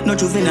 No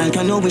juvenile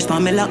can no wish for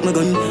me lock my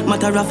gun.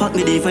 Matter of fact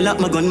me dey for lock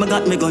my gun, me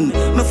got me gun.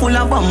 Me full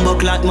of bomb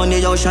clot money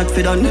yo shot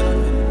fi done.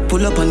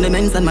 Pull up on the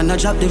men's and man a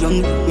drop the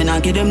rung. Me nah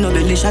give them no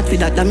belly shot fi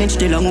that damage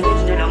the lung.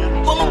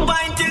 Come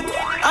bind it.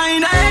 I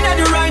ain't at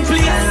the right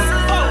place.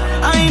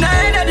 I ain't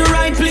at the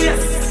right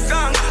place.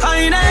 I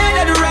ain't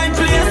at the right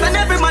place. And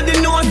everybody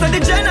knows that the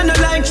gen and the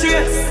like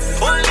trace.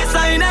 I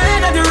ain't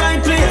at the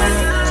right place.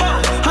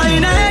 I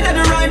ain't at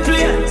the right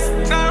place.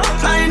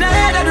 I ain't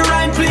at the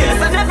right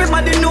place. And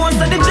everybody knows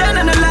that the gen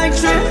and the like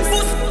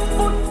trace.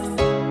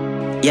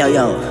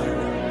 Yo.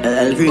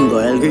 El Gringo,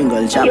 El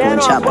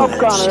Chapo.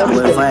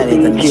 We're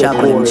violating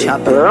Chapo.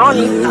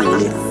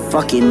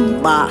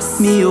 Fucking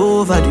boss. Me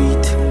overdo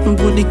it.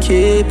 Put the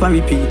cape and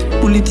repeat.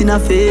 Pull it in her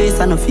face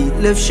and her feet.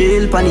 Left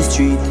shell on the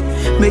street.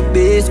 Make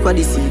bass squad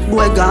the seat.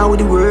 Boy gone with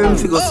the worm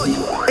figure sleep.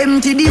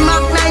 Empty the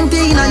Mac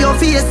 19 on your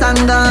face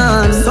and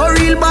dance. So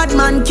real bad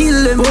man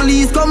kill them.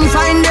 Police come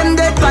find them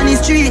dead on the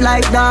street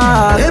like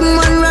that.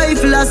 M1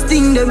 rifle a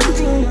sting them.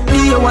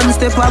 Day one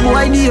step up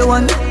boy day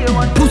one.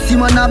 Pussy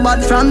man a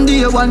bad from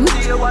day one.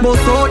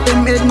 Bust out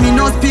them head me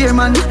no spear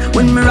man.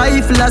 When me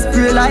rifle a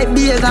spray like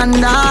beer and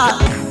that.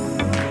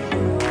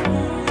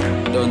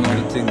 Don't know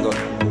the thing though.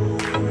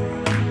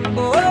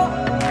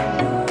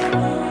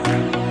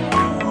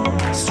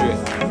 Straight.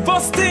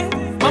 First thing,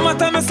 mama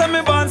tell me say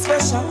me born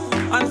special.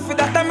 And for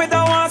that time me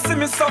don't want to see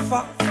me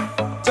suffer.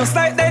 Just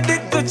like they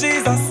did to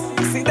Jesus.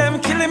 See them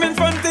kill him in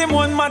front of him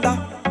one mother.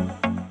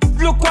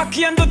 Look what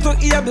he do to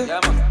Abel.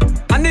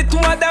 And the 2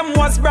 of them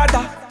was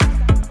brother.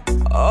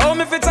 Oh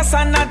me fit just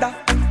another.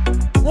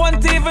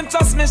 Won't even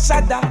trust me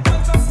shudder.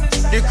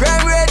 The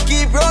crime rate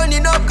keep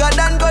running up. God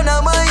and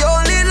gonna my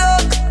only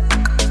luck.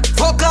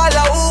 Fuck all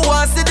of who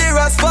wants to the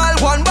rascal.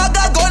 One bag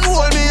of gun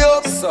hold me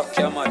up. Suck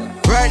your mother.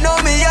 Right now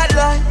me at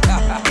line.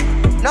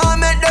 Now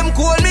make them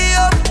call me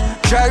up.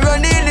 Try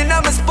running in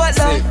on my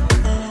spotlight.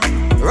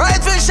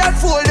 Rifle shot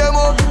fold them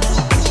up.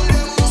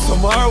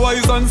 Some are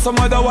wise and some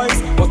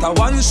otherwise. But a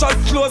one shot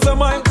close the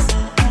minds.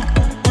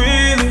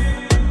 Really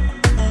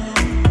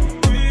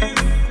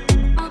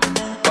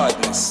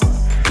badness.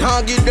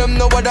 Now give them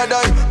no other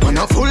dime. Man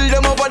I fool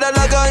them over the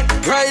lagoon.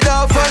 Ride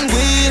off and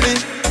wheelie.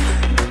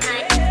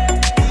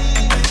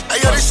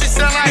 Yo, this shit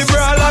sound like the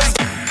brawlers.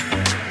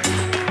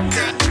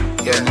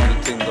 Yeah. The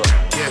thing though.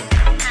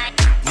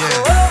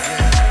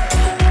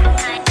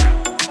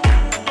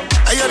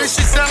 Yo, this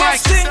shit sound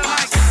like.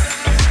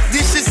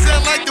 This shit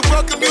sound like the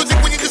welcome music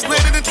when you just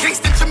landed in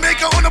Kingston,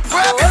 Jamaica on a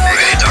private.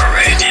 Radar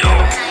Radio.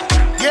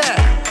 Yeah.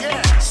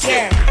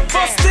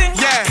 First thing.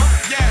 Yeah.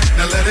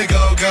 Now let it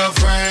go,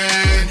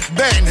 girlfriend.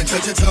 Bang and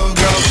touch your toe,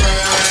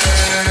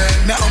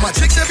 girlfriend. Now all my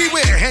chicks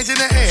everywhere, hands in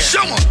the air.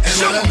 Show 'em. And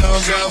let her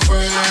know,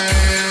 girlfriend.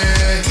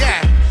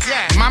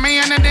 Yeah. Mommy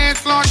on the dance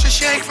floor, she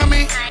shake for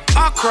me.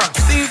 Okra,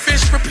 steamed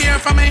fish, prepare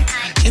for me.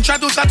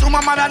 Introduce her to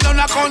my mother down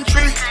the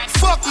country.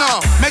 Fuck no,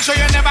 make sure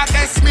you never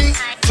test me.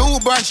 2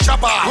 branch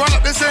chopper, roll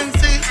up the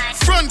Sensi.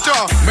 front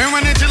door. Me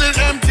when it till it's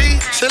empty.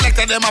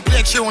 Selected them a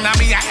play tune and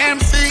me a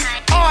MC.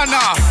 Oh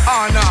no,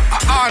 oh no,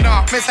 oh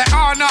no. Me say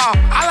oh no.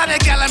 All of the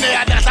girls in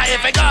there, that's how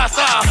if it goes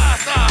so.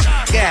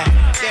 Yeah,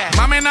 yeah.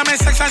 Mommy in my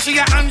section, she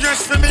got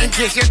undressed for me. In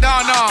case you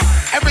don't know,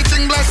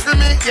 everything blessed for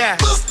me. Yeah.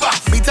 Goof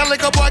buff. Me tell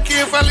like a boy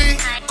carefully.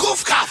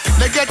 Goof cuff.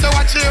 They get to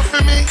watch here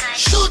for me.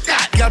 Shoot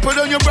that. Girl, put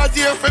on your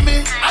brassiere for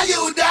me. Are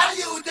you that?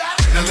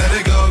 Now let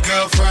it go,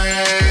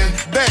 girlfriend.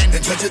 Bend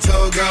and touch your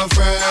toe,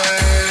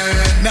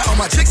 girlfriend. Now all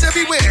my chicks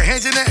everywhere,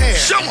 hands in the air.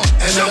 Show 'em.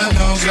 And let 'em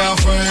know,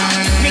 girlfriend.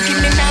 Nicki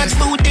Minaj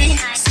booty,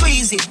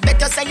 squeeze it.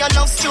 Better say you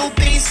love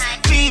stupid.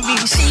 Vivi,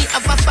 she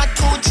have a fat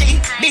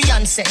Gucci.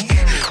 Beyonce,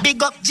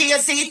 big up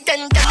Jay-Z.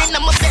 10 gal in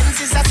my Benz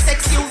is a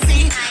sex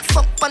UV.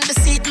 Fuck on the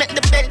seat, make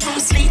the bedroom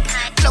sleep.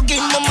 Plug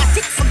in my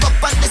matic, fuck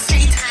up on the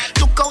street.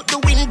 Look out the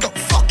window,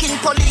 fucking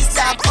police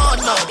dog. Oh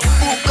no,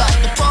 who got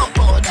the pump?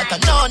 That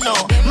I no.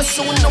 Me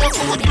soon know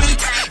who would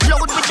beat.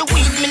 Load with the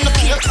weed, me no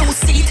care who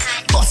seat.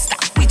 Buster,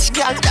 which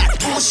girl that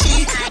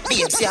pushy?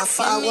 Babes, you're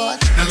forward.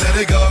 Now let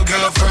it go,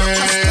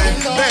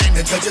 girlfriend. Bang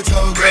and touch your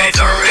toe,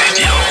 girlfriend.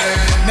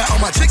 Now all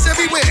my chicks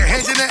everywhere,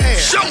 hands in the air.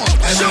 Show 'em.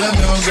 And let 'em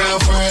know,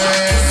 girlfriend.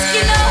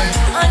 You know,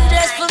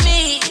 undress for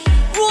me.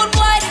 Rude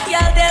boy, the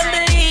girl them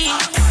believe.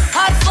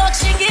 Hot fuck,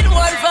 she get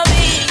one for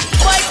me.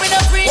 Wiping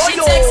up free, she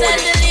takes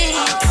and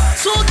delete.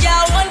 2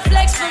 girl, 1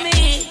 flex for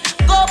me.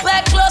 Go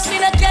back close, me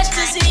not catch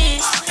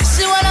disease.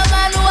 She want a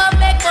man who a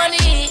make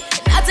money.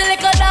 Not a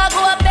little dog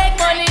who a beg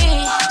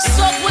money.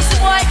 So pussy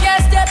boy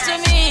can't step to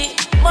me.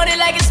 Money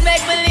like it's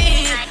make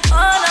believe.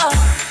 Oh no.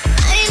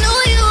 I know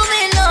you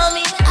may know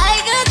me.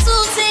 I got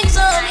 2 things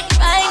on me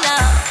right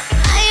now.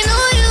 I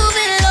know you've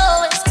been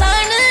low. It's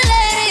time to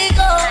let it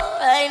go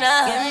right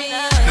now.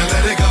 Now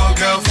let it go,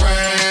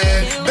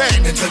 girlfriend.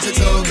 Bang and touch your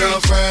toe,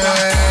 girlfriend.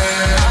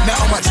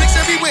 Now all my chicks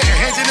everywhere,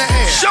 hands in the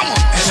air. Show 'em.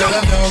 And let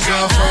 'em know,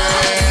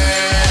 girlfriend.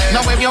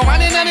 Now if you're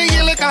running and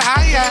you look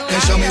higher,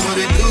 then show me what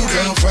it do,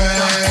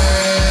 girlfriend.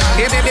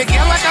 Hey baby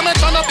girl, like I'm gonna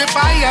turn up the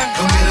fire.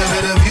 Come get a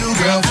bit of you,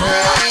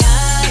 girlfriend.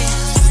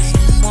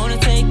 Wanna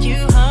take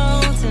you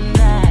home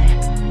tonight.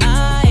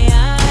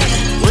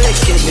 Wanna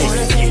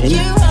take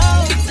you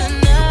home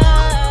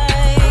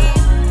tonight.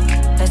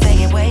 Let's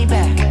take it way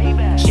back.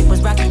 Shit was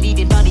rocking,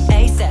 needed money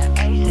ASAP.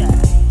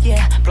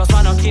 Yeah, plus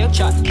one on clear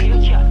chat.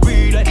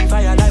 We let the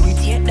fire like we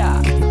take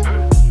that.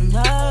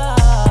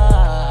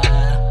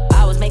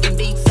 Making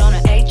beats on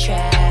an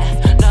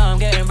 8-track. Now I'm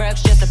getting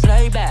racks just to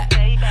play back.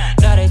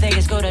 Now they think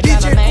it's good to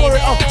drive a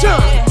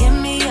Maybach. Give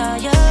me all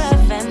your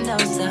love and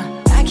don't stop.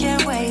 I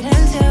can't wait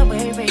until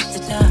we reach the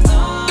top.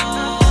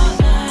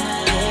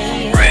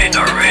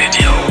 Radar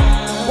Radio.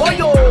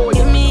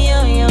 Give me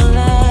all your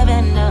love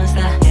and don't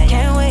stop.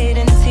 Can't wait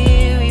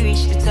until we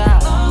reach the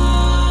top. Oh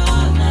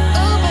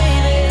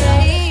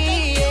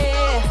baby,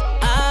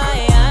 yeah. I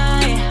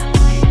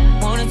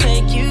wanna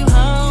take you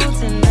home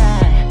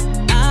tonight.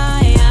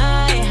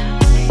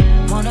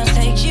 Wanna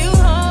take you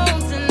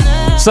home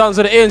tonight. Sounds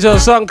of the Angel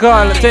song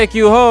called Take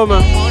You Home.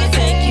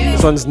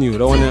 This one's new.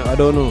 I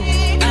don't know.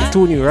 It's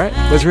too new, right?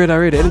 But it's Radar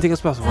Radio. Anything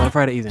is possible on a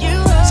Friday evening.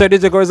 So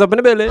DJ Corey's up in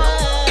the building.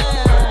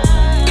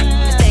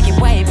 Let's take it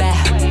way back.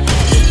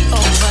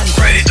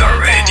 Radar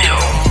Radio.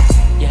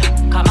 Yeah,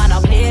 come on,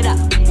 I'll play it up.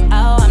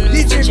 Oh, I'm the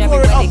DJ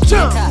Corey up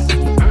top.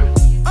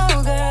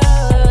 Oh girl,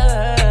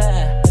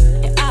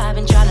 yeah, I've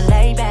been trying to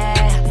lay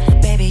back.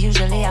 Baby,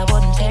 usually I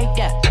wouldn't take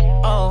that.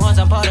 Oh, once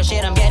I'm part of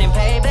shit, I'm getting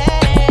paid back.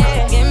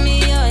 Give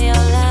me all your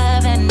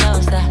love and no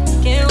stop.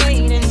 Can't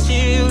wait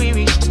until we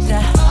reach the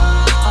top.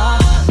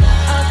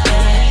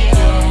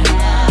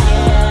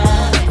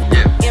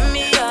 Give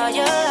me all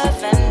your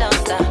love and no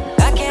stop.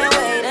 I can't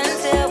wait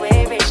until we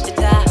reach the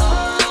top. I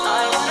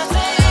wanna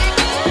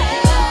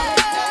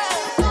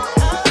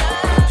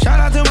Shout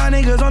out to my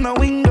niggas on the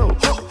window.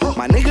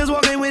 My niggas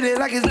walking with it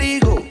like it's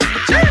legal.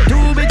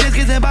 2 bitches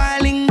kissing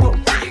bilingual.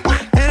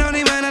 They don't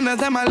even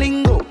understand my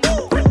lingo.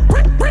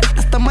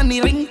 That's the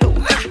money lingo.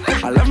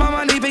 I love my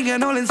money big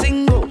and all in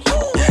singles.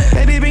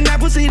 Baby, bring that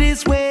pussy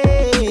this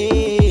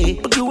way.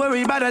 Don't you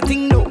worry about a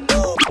thing though.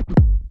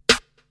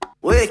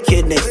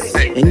 Wickedness.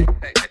 Hey,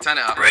 turn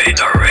it up.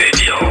 Radar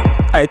Radio.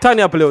 Hey, turn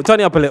it up a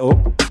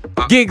little.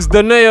 Gigs,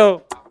 the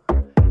nail.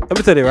 Let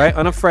me tell you, right?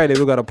 On a Friday,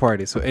 we got a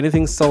party. So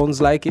anything sounds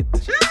like it,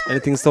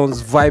 anything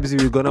sounds vibes,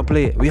 we're gonna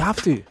play it. We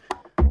have to.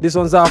 This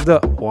one's after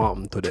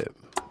warm to them.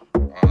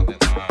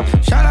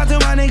 Shout out to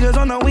my niggas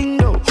on the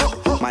window.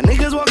 My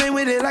niggas walking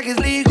with it like it's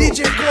legal.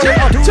 DJ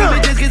 2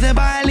 bitches kissing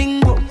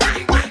bilingual.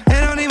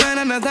 They don't even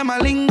understand my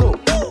lingo.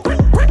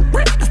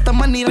 That's the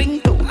money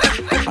lingo.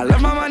 I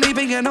love my money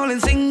big and all in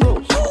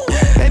singles.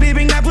 Baby,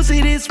 bring that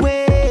pussy this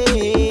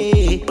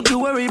way. Don't you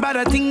worry about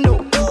a thing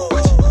though.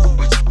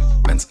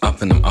 Man's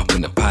up and I'm up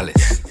in the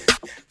palace.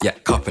 Yeah,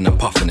 cupping and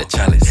puffing the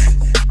chalice.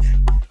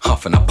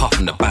 Huffing and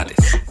puffing the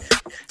baddest.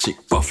 Chick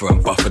buffer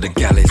and buffer the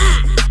galley.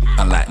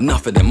 I like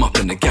enough of them up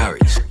in the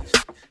garage.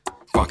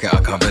 Fuck it,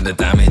 I cover the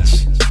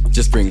damage.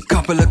 Just bring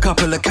couple of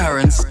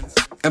Karens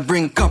and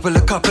bring couple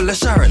of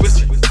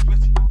Sharons.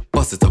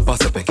 Bust it up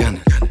a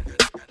cannon.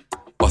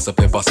 Bust up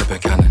a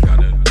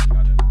cannon.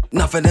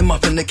 Enough of them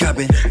up in the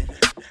cabin.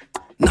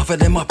 Enough of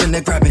them up in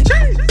the grabbing.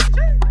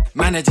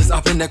 Managers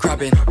up in the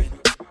crabbing.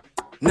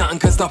 Nothing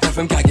can stop her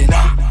from gagging.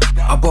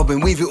 I bob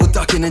and weave it all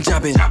ducking and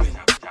jabbing.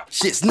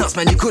 Shit's nuts,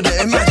 man, you couldn't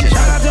imagine.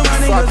 Shout out to my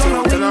niggas on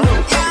the window. My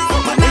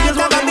niggas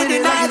walking with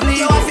it like it's legal.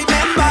 You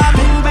remember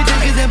me,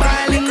 bitches is a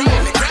bilingual.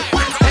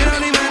 They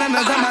don't even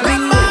understand my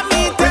lingo.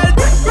 Me tell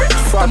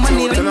the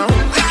money like a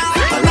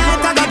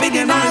light I got big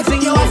and I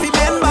sing. You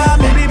remember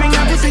me, baby, bring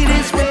your pussy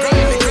this way.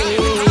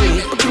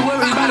 Don't you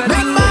worry about a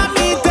thing.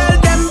 Me tell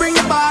them bring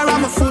the bar on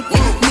my foot.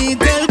 Me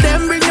tell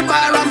them bring the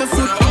bar on my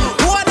foot.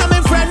 One of my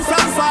friends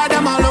from far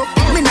them all up.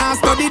 Me now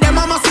study them,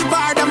 I must see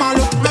bar them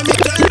all up. Let me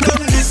tell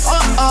them this.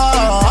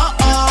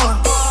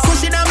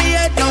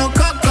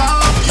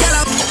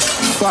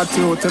 Fat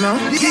you to know.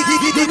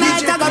 The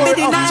night I got be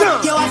the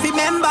night. You have to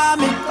remember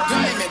me.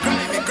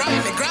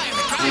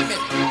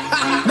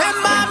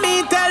 Remember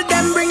me, tell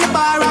them bring the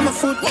bar on my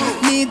foot.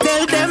 Me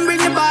tell them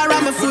bring the bar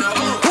on my foot.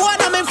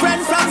 One of my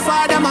friends from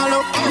far them all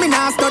up. Me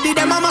now study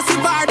them, I must see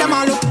bar them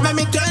all up. Let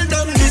me tell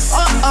them this.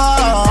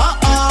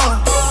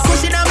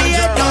 Pushing on me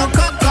head, no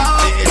cock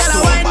out. Tell a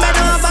wine man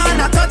over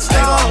and a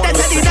touchdown. They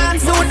say the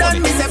dance so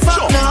done, me say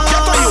fuck no.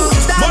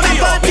 Start the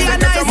party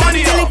and nice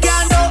until it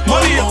can't do.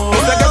 Money up,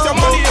 let's get your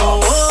money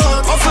up.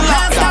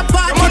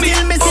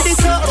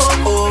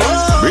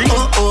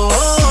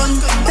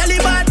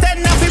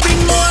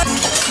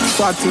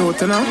 Fat you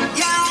to know.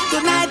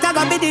 Tonight I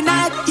got be the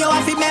night. You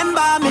have to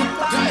remember me.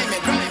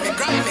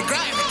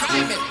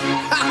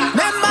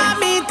 Remember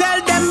me.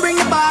 Tell them bring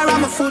the bar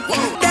on my foot.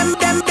 Them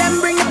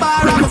bring the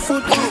bar on my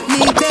foot.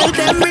 Me tell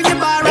them bring the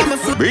bar on my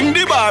foot. Bring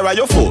the bar on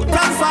your foot.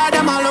 From far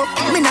them all up.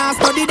 Me now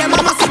study them.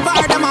 I must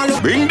bar them all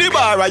up. Bring the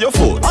bar on your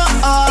foot.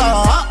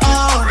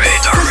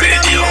 Radar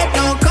Radio.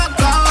 No cock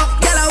out.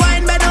 Girl a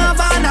wine bend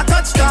over and a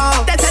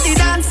touchdown. They say the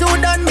dance so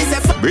done. Me say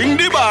bring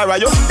the bar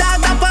on your.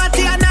 Start the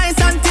party and nice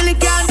until it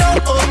can't do.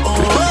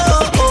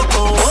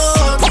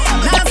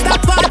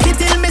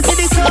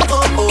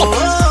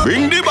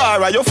 Bring the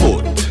bar on your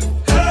foot.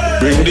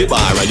 Bring the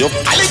bar on your.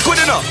 I lick good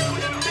enough.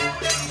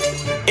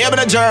 Here be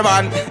the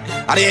German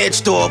and the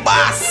H2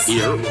 boss.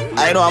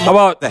 I know I'm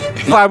about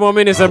 5 more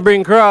minutes and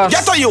bring Cross.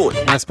 Get to you.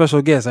 My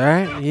special guest,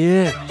 alright?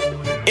 Yeah.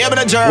 Here be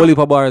the German. Whole heap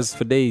of bars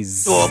for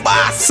days.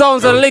 Boss.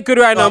 Sounds of liquid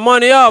right now.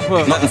 Money up.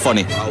 Nothing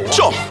funny.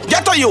 Sure.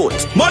 Get to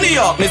youth. Money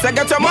up. Me say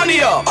get your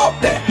money up. Up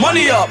there.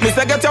 Money up. Me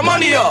say get your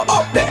money up.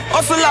 Up there.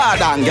 Hustle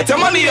hard and get your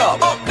money up.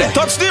 Up there.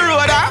 Touch the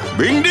road.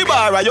 Bring the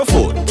bar on your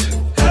foot.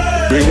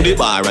 Bring the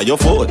bar on your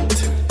foot.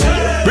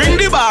 Bring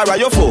the bar on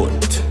your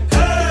foot.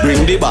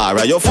 Bring the bar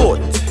on your foot.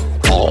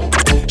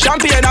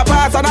 Champagne a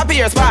pass and a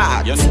pierce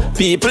pass.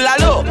 People a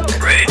look.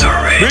 Bring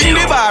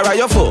the bar on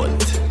your foot.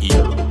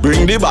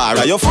 Bring the bar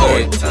on your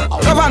foot.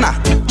 Governor,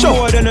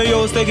 more than a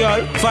used to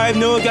girl. 5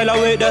 new girl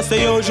away, that's the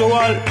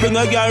usual. Bring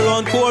a girl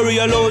round Corey,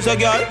 you lose a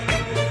girl.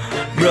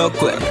 Broke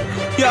quick.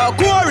 Yo,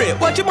 Corey,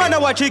 what you man a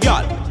watch a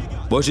girl?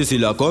 But she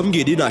still a come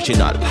get the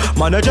national.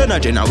 Manager,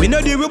 we no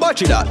deal with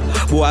batch that.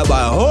 Boy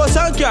buy a house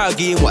and car,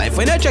 give wife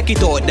when I check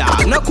it out,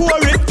 dog. No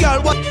Corey,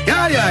 girl, what?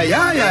 Yeah.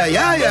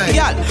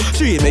 Girl,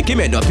 she make him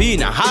end up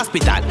in a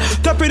hospital.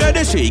 Top in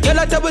the street, girl,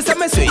 I tell me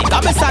some sweet.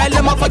 I'm a style,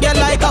 them up again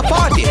like a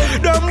party.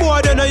 Them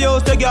more than a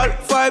used to girl.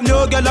 5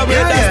 new girl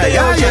away, that's the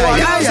usual.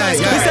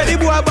 Me say the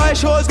boy buy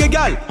shows,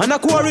 girl. And a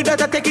Corey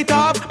that I take it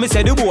off. Me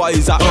say the boy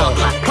is a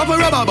couple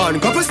rubber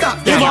band, couple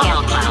stop. Girl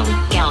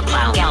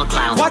clown.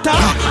 What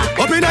up?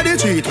 Up in the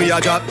street, we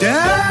a drop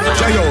there.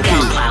 J.O.P.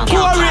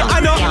 Corey, I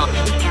know.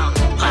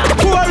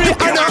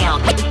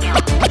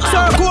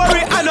 Sir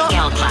Corey, I know.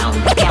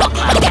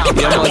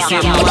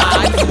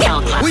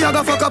 We a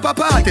go fuck up a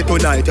party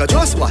tonight, you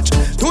just watch.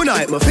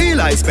 Tonight, me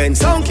feel I spend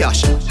some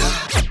cash. Yeah.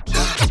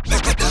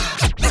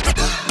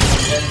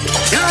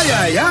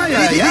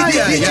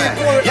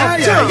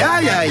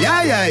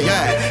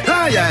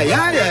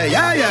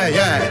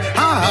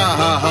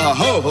 Ha,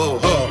 ho.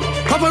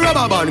 Couple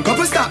rubber band,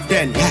 couple stop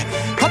then,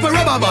 yeah. Couple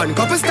rubber band,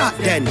 couple stop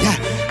then, yeah.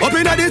 Up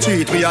in the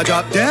street, we a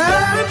drop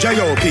there.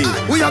 J.O.P.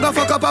 We a go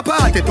fuck up a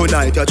party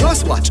tonight, you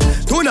just watch.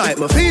 Tonight,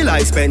 me feel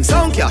I spend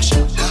some cash.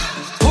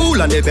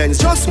 Cool on the Benz,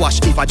 just wash.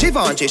 If a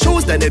Givenchy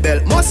shoes, then the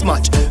belt must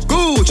match.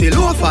 Gucci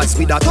loafers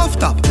with a tough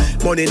top.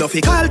 Money no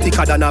fickle,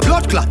 thicker than a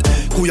blood clot.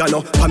 Who ya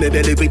know, pa me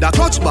belly with a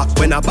clutch back.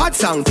 When a bad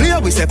sound clear,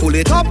 we say pull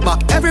it up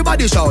back.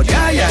 Everybody shout,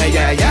 yeah.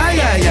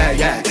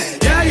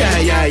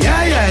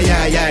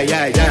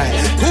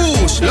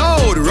 Push,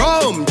 load,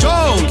 rum,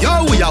 junk.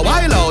 Yo, we a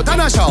wild out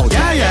and a shout,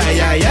 yeah.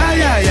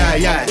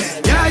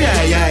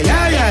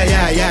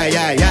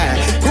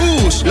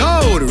 Push,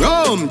 load,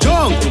 rum,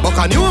 junk. Buck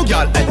a new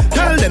girl,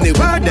 tell them the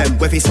word them,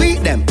 where fi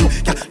sweet them.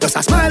 Just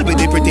a smile with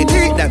the pretty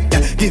teeth them.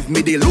 Give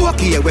me the look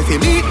here, where fi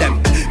meet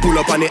them. Pull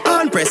up on the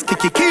hand press,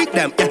 kick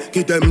them.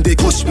 Give them the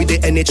kush with the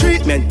any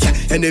treatment.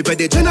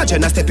 Anybody Jenna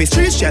step is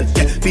street shell.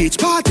 Beach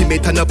party me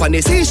turn up on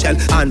the seashell.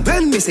 And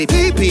when me say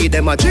PP,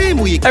 them a dream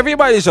week.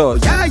 Everybody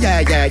shows. Yeah.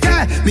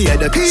 Me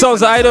and the people.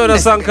 Songs I know the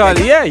song called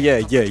yeah.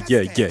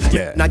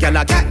 Now girl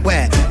I get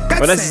where.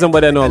 But I see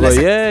somebody I know go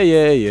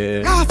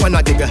yeah. Half on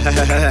a digger.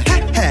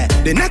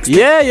 The next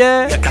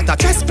yeah. You got a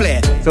chest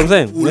play. So I'm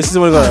saying, this is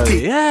what I go.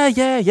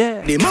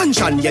 Yeah. The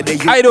mansion, yeah, the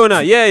I don't know,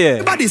 yeah.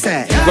 Everybody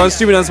say. Go and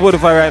stream it on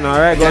Spotify right now,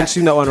 alright? Go and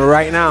stream that one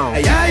right now.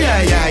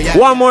 Yeah.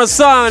 One more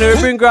song, we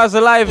bring Grass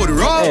alive.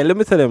 Hey, let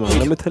me tell you, man.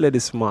 Let me tell you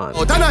this, man.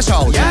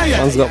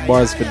 Man's got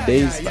bars for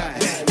days.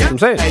 I'm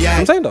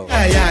saying though.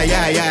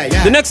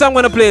 Yeah. The next song I'm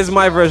gonna play is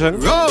my version,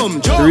 the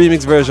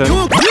remix version,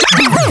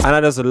 and I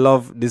just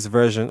love this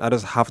version. I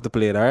just have to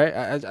play it. All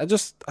right, I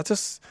just,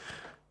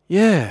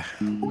 yeah.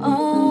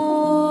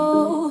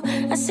 Oh,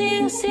 I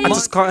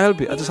just can't help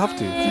it. I just have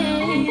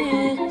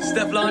to.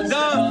 Step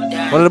London.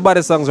 One of the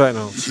baddest songs right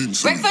now.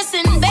 Breakfast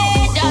in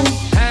bed,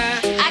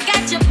 I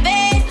got your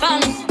bed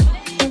falling.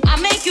 I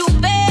make you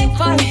beg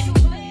for it.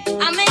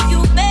 I make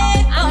you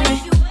beg for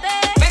it.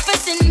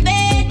 Breakfast in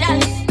bed,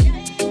 darling.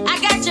 I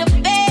got your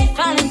bed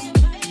falling.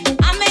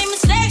 I made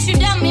mistakes, you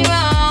done me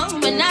wrong,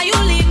 but now you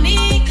leave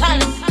me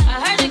calling. I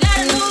heard you got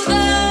a new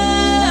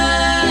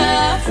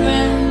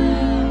girlfriend,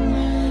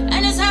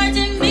 and it's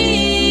hurting me.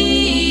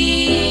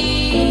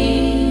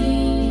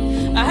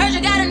 I heard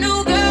you got a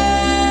new girlfriend,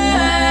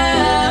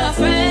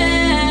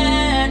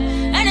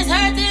 and it's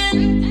hurting.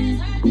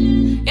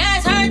 Yeah,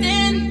 it's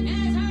hurting.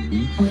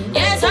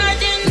 Yeah, it's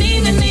hurting me.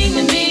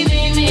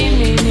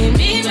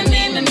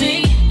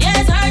 Yeah,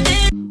 it's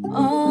hurting.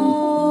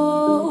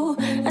 Oh,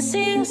 I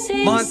see you.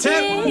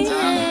 Montep.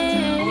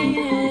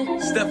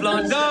 Step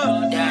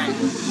London.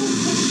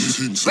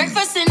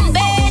 Breakfast in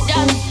bed,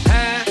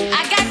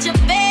 I got your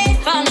bed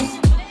falling.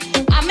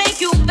 I make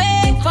you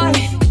beg for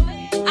it.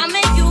 I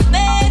make you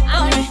beg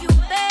for it.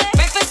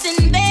 Breakfast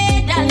in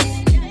bed, darling.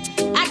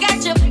 I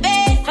got your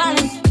bed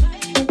falling.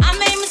 I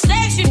made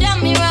mistakes, you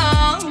done me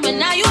wrong, but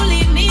now you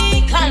leave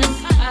me calling.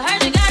 I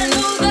heard you got a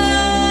new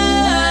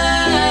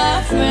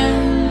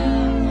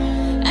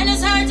girlfriend, and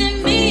it's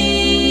hurting me.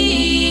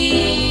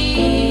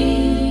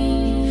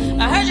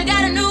 I heard you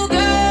got a new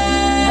girlfriend.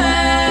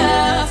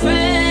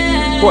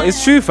 What?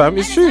 It's true, fam.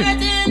 It's true.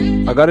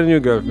 I got a new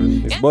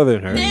girlfriend. It's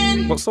bothering her.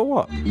 But so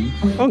what? I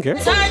don't care.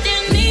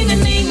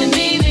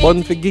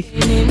 Bon figgy.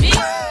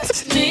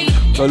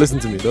 Don't listen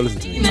to me. I'm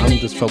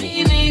just trouble.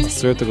 I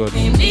swear to God.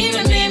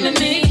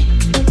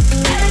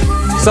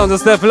 Sounds of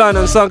Stefan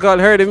and song called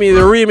Heard of Me,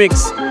 the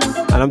remix.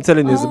 And I'm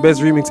telling you, it's the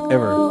best remix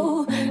ever.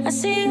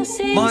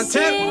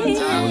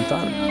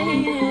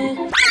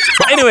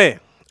 But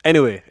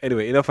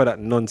anyway, enough of that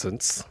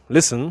nonsense.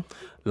 Listen,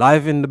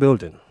 live in the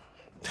building.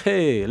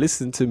 Hey,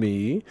 listen to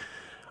me.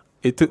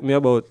 It took me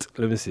about,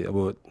 let me see,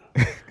 about,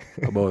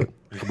 let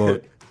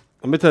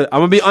me tell you, I'm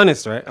gonna be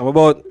honest, right? I'm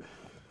about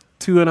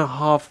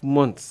 2.5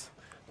 months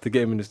to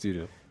get him in the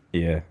studio.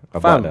 Yeah,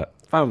 about that.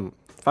 Fam,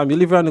 you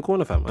live around the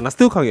corner, fam, and I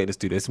still can't get in the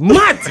studio. It's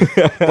mad.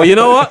 But you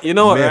know what,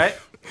 right?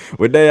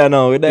 We're there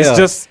now.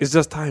 It's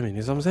just timing.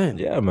 You know what I'm saying?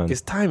 Yeah, man.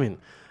 It's timing,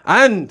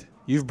 and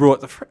you've brought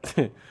the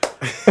friend.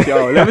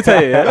 Yo, let me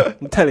tell you, yeah.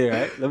 I'm telling you,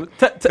 right?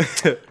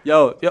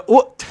 Yo,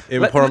 what?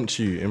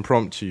 Impromptu. You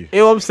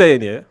know what I'm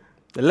saying, yeah?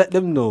 Let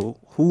them know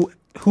who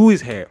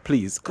is here,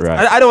 please.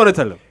 Right. I don't want to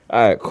tell them.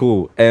 All right,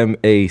 cool.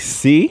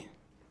 MAC.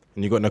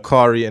 And you got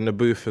Nakari in the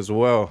booth as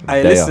well.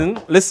 Hey, listen.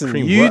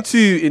 Cream you works.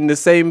 two in the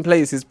same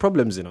place is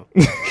problems, you know.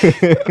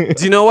 Do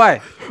you know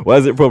why? Why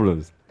is it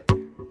problems?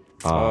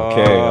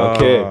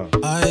 Okay.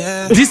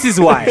 This is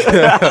why.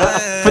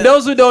 For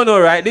those who don't know,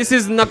 right, this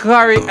is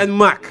Nakari and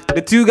Mac,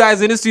 the two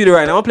guys in the studio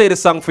right now. I'll play the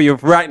song for you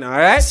right now,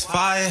 alright?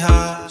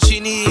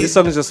 This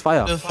song is just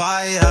fire.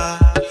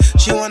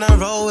 She wanna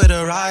roll with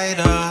a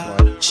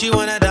rider. She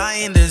wanna die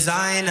in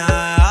designer.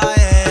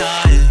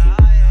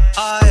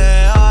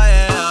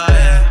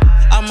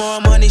 I'm more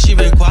money she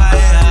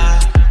require.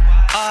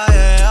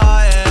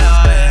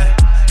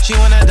 She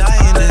wanna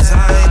die in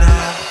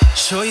designer.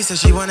 Shorty said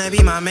she wanna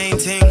be my main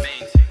thing.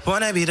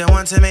 Wanna be the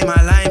one to make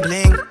my line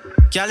bling.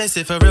 Y'all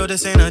listen for real,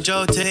 this ain't a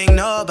joke thing.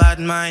 No bad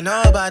mind,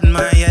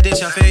 yeah,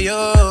 this I feel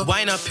you.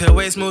 Wind up your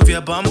waist, move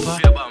your bumper.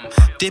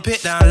 Dip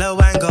it down low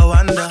and go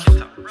under.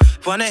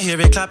 Wanna hear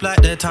it clap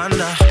like the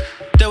thunder.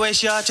 The way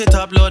she arch it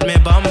up, load me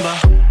bumper.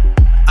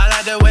 I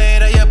like the way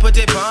that you put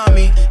it on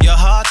me. Your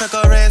heart took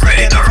a raise, like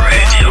in a Ferrari.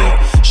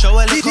 Show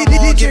a little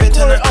more, give it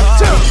to the car.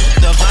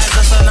 The vibes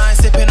are so nice,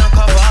 sipping on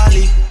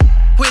Cavalli.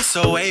 We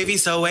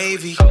so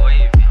wavy.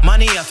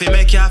 Money off it,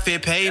 make you off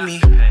it, pay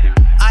me.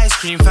 Ice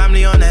cream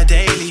family on a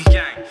daily.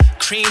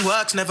 Cream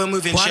works, never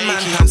moving shaky. One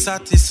man can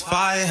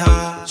satisfy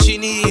her. She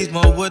needs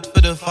more wood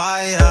for the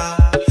fire.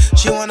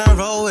 She wanna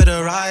roll with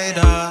a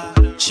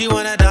rider. She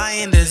wanna die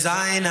in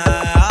designer.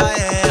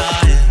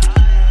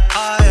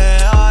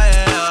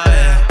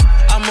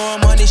 I'm more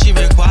money she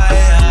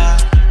require.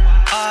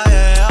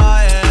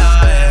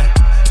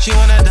 She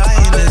wanna die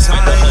in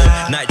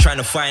designer. Night trying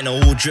to find her,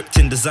 all dripped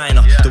in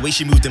designer. The way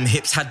she moved them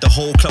hips had the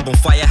whole club on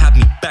fire. Had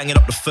me banging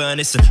up the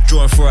furnace and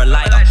drawing for a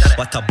lighter.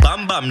 What a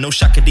bam bam, no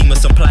Shakadima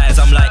suppliers.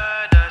 I'm like,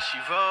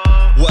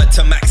 Word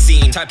to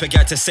Maxine. Type of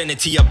guy to send it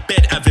to your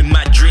bed having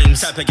mad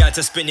dreams. Type of guy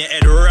to spin your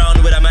head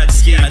around with a mad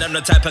scheme. And I'm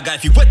the type of guy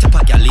if you wet to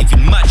pack, I leave you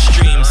mad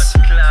streams.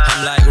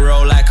 I'm like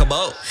roll like a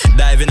boat,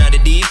 diving at the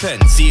deep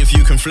end, see if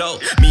you can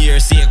float. Me here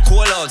see it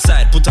cold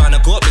outside, put on a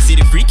coat, but see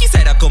the freaky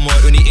side I come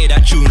out when you hear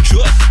that tune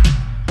through.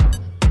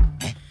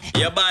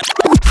 Yeah, bad.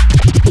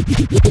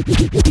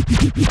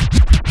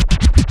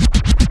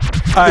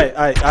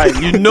 Aye,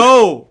 you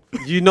know,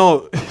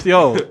 yo,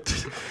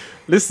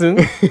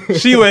 listen,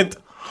 she went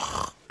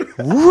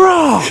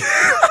raw.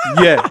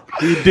 Yeah,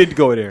 he did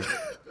go there.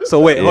 So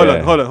wait, hold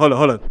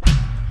on.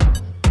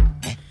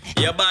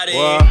 Your body,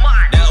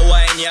 that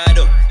wine you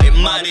do, it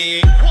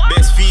money.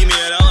 Best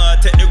female,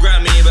 take the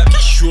Grammy, but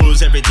cash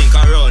rules everything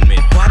around me.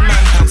 One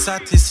man can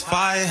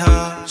satisfy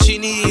her. She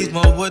needs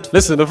more wood.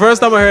 Listen, the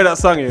first time I heard that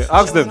song here,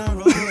 ask them.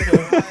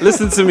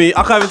 Listen to me,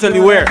 I can't even tell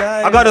you where.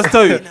 I gotta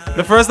tell you,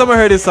 the first time I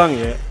heard this song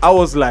here, I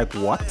was like,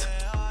 what?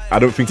 I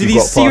don't think Did you he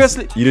got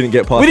seriously? past. You didn't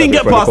get past. We didn't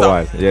get past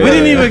that. Yeah, we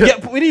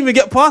didn't even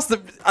get past the.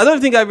 I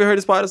don't think I ever heard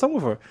this part of the song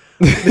before.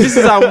 This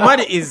is how mad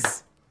it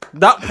is.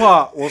 That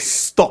part was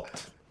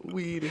stopped.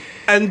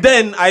 And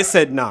then I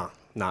said, nah,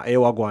 hey,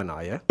 what going now,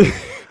 yeah?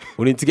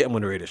 We need to get him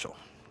on the radio show.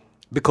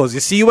 Because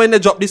you see when they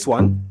drop this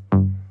one.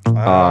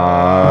 Okay.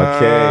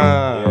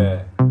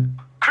 Yeah.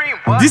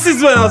 This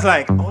is when I was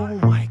like, oh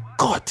my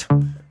God.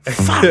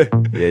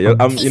 Yeah,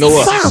 you know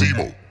what?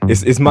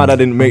 It's mad I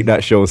didn't make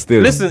that show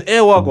still. Listen, hey,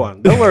 what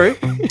going? Don't worry.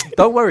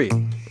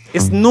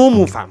 It's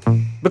normal, fam.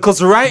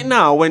 Because right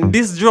now, when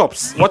this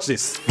drops, watch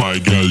this. My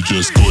girl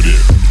just got it.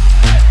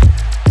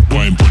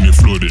 Wine on the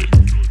flooded.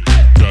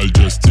 Girl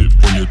just tip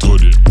on your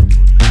todded.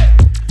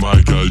 My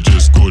girl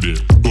just got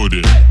it.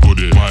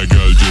 My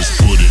girl just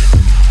got it.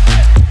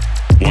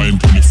 Wine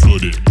on the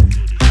flooded.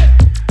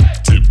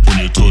 Tip on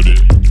your todded.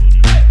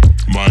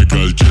 My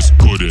girl just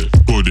got it.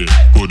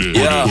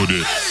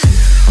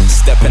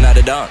 Stepping at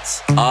the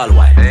dance, all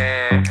white.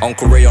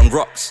 Uncle Ray on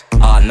rocks,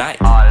 all night.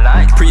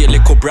 Pretty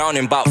little brown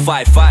in about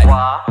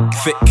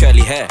 5'5". Thick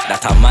curly hair,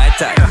 that are my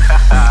type.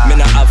 Me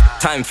not have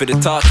time for the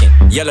talking.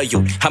 Yellow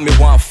you, how me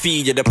want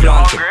feed you the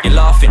planting. You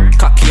laughing,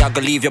 cocky I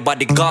go leave your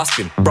body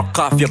gasping. Broke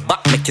off your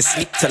back, make you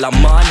sleep till I'm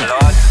morning.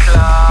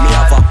 Me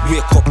have a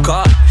wake up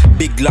car,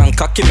 big long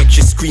cocky make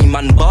you scream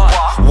and bawl.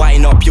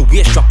 Wind up your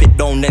waist, drop it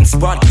down then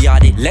spread. Yeah,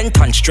 the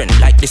length and strength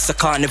like this a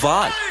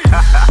carnival.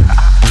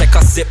 Take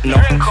a sip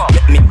now,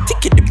 let me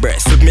tick it the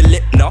breast with me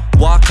lip now.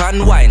 Walk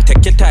and wine,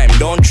 take your time,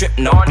 don't trip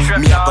now.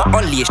 Me I go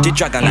unleash the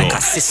dragon like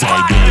a sister.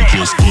 My girl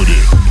just got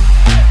it.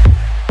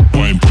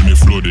 Wine on the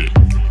flooded.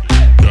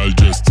 Girl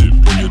just tip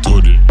on your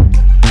todded.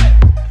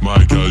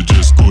 My girl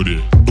just got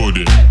it. My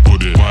girl.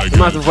 I might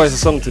have to voice a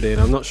song today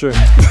and I'm not sure.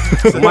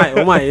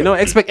 Why? You know,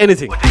 expect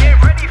anything.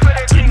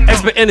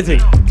 Expect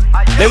anything.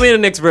 Let me in the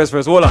next verse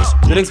first. Hold on.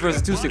 The next verse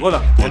is too sick. Hold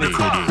on.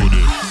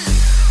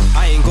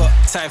 I ain't got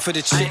time for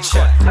the chit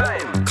chat.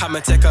 Come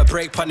and take a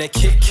break on the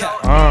Kit Kat.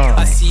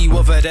 I see you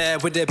over there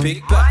with the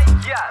big back.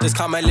 Just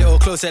come a little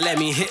closer, let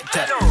me hit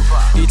that.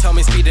 You tell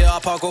me speed it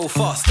up, I'll go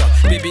faster.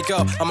 Baby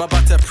girl, I'm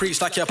about to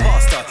preach like your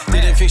pastor.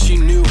 Didn't think she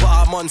knew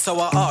what I'm on, so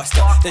I asked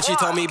her. Then she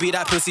told me beat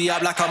that pussy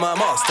up like I'm a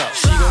master.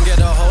 She gon' get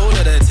a hold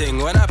of the thing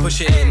when I push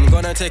it in.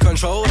 Gonna take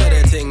control of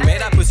the thing, make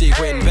that pussy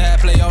win.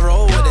 Better play a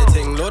role with the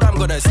thing. Lord, I'm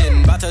gonna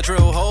sin. About to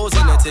drill holes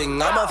in the thing,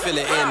 I'ma fill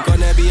it in.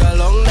 Gonna be a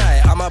long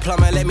night, I'm a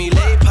plumber, let me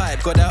lay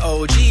pipe. Got that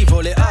OG,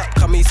 roll it up,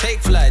 come me take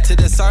flight to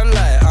the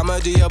sunlight. I'ma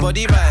do your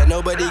body right,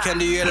 nobody can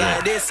do you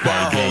like this.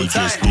 My girl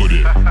just got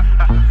it.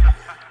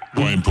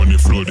 Wine on the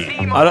flooded.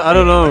 I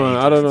don't know,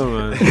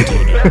 man.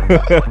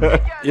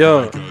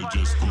 Yo,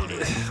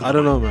 I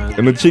don't know, man.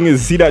 And the thing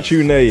is, see that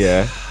tune there,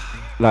 yeah?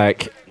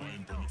 Like,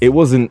 what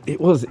was it?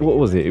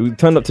 It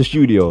turned up to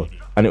studio,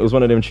 and it was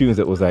one of them tunes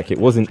that was like, it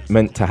wasn't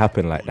meant to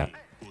happen like that.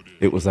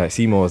 It was like,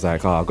 Seymour was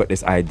like, I got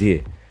this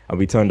idea. And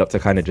we turned up to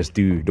kind of just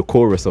do the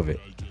chorus of it.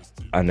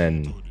 And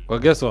then... Well,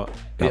 guess what?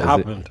 It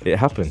happened. It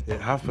happened.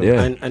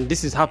 Yeah. And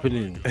this is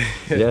happening.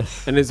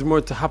 Yes. And there's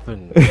more to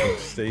happen.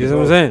 You know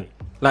what I'm saying?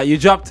 Like, you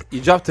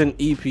dropped an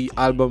EP,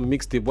 album,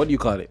 mixtape. What do you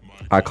call it?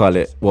 I call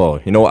it,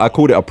 well, you know, I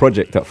called it a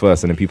project at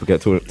first, and then people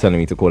kept telling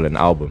me to call it an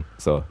album.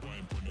 So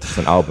it's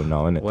an album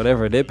now, isn't it?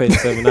 Whatever, they paid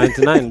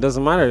 $7.99. It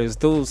doesn't matter. It's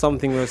still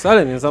something we're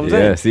selling. You know what I'm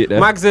saying? Yeah, see it there.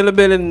 Max in the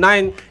building,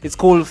 9. It's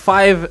called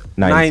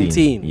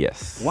 519.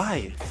 Yes.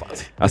 Why?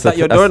 Is that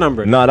your door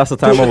number? No, that's the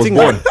time I was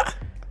born.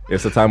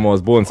 It's the time I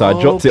was born. So I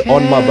dropped it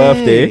on my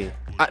birthday.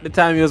 At the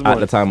time you was born? At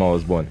the time I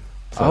was born.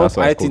 So I hope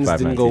iTunes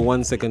didn't go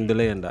 1 second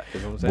delay in that.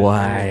 You know what I'm saying?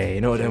 Why?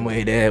 You know them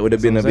way there. It would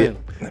have been a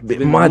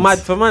bit mad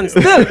for man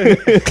still.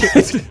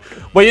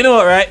 But you know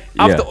what, right?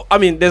 After, I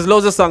mean, there's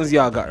loads of songs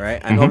y'all got,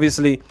 right? And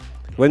obviously,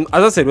 when,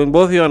 as I said, when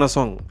both of you are on a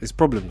song, it's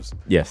problems.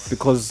 Yes.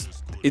 Because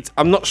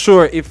I'm not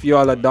sure if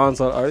y'all are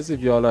dancehall artists,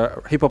 if y'all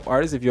are hip hop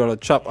artists, if y'all are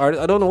trap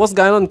artists. I don't know what's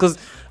going on because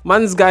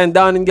man's going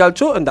down in girl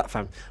throat and that,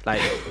 fam.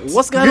 Like,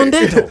 what's going on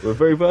there, though? We're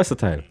very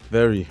versatile.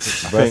 Very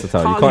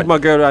versatile. You can't leave my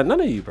girl around.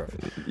 None of you, bro.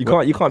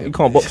 You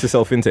can't box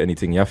yourself into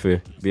anything. You have to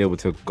be able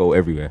to go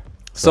everywhere.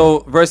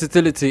 So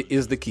versatility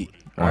is the key.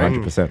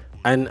 100%.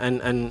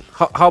 And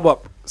how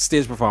about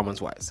stage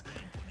performance wise?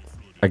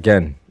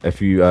 again,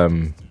 if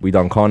you we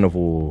done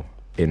Carnival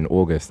in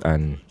August,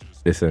 and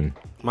listen,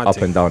 Mad up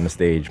thing. and down the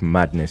stage,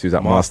 madness. He was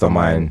at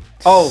Mastermind.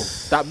 Oh,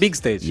 that big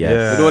stage.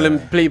 Yes. With all them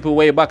people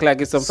way back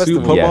like it's some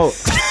festival.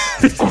 Yes.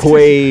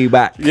 Way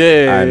back.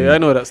 Yeah, I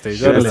know that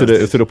stage. I know It's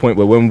that to the point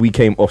where when we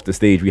came off the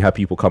stage, we had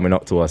people coming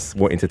up to us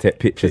wanting to take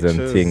pictures and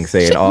things,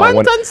 saying, Shit, I man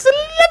want done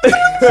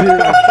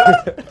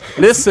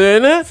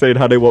Listen, saying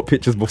how they want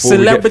pictures before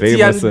celebrity we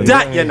get famous. and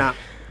that, you know.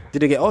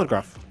 Did they get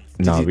autograph?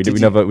 No, we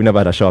never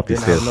had a Sharpie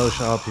still. No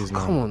Sharpies,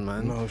 man. Come on,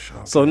 man. No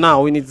Sharpies. So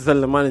now we need to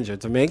tell the manager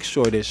to make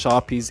sure there's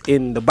Sharpies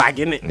in the bag,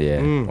 innit?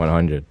 Yeah,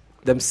 100.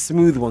 Them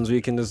smooth ones where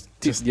you can just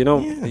you know,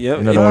 yeah.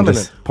 You know the one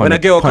just when a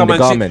girl pon come the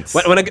and garments.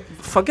 when I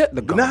forget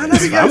the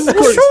garments. Nah, I'm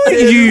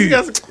you.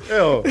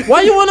 Why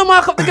you want to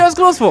mark up the girl's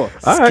clothes for?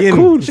 Alright,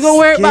 cool. She gonna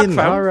wear it back, Skin,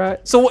 fam. alright.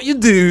 So what you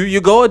do, you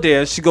go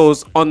there and she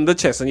goes on the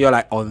chest and you're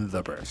like on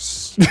the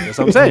breast. You know what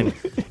I'm saying?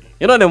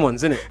 You know them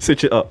ones, innit?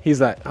 Switch it up. He's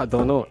like, I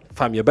don't know,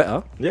 fam. You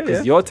better, Yeah,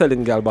 because yeah. you're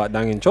telling girl about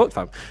danging choke,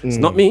 fam. It's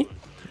not me.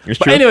 It's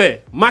But true.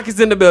 anyway, Mac is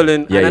in the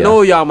building, Yeah, and I yeah.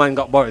 know y'all man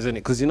got bars in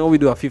it, because you know we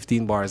do a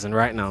 15 bars, and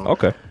right now,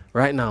 Okay.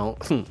 right now,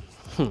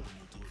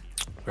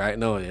 right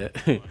now, yeah,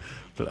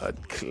 blood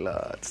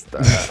clots.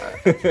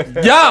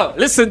 Yo,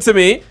 listen to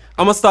me.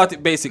 I'm gonna start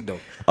it basic though.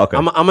 Okay.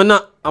 I'm not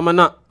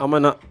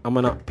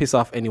piss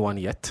off anyone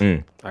yet.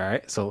 All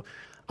right, so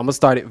I'm gonna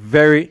start it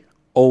very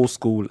old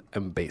school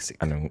and basic.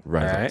 And then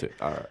rise up to it.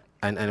 All right.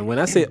 And when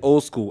I say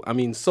old school, I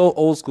mean so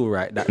old school,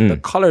 right? That the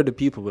color of the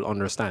people will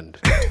understand.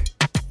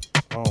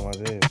 Oh my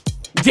days.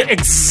 Yeah,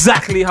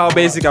 exactly how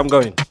basic I'm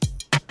going.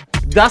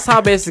 That's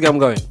how basic I'm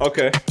going.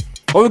 Okay.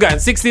 What we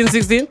got? 16?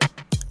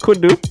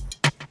 Could do.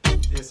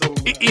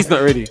 He's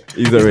not ready.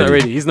 He's not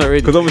ready. He's not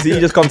ready. Because obviously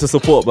he just come to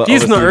support, but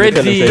He's not obviously we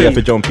tell him ready. say he have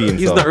to jump in.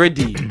 He's so. not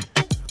ready.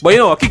 But you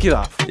know what? Kick it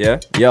off. Yeah.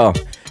 Yeah.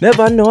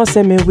 Never know,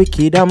 say me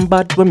wicked and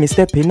bad when me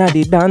step in at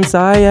the dance,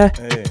 yeah.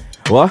 Hey.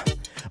 What?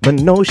 But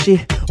no,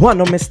 she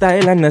want on my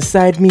style and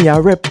aside me a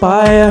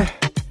repire.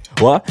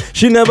 What?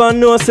 She never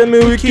know, say me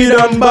wicked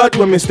and bad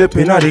when me step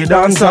in at the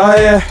dance,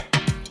 yeah.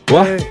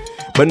 What?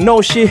 But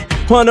no, she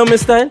want on my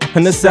style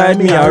and aside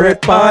me a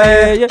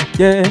repire. Yeah,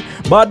 yeah.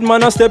 Bad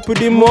man a step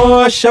with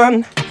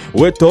emotion.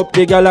 Wet up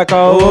the girl like a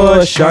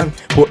ocean.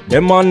 Put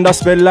them on the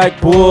spell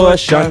like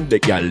potion. The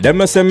girl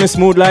them a say me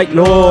smooth like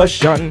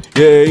lotion.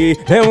 Yeah,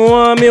 them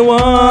want me.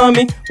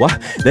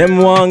 What? Them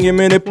want give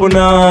me the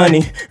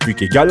punani.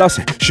 Freaky girl a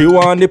say she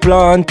want the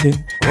planting.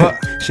 What?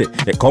 Shit,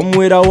 they come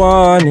with a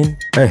warning.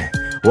 Hey,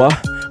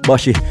 what? But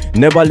she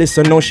never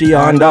listen, no she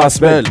under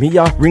spell. Me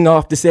a ring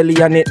off the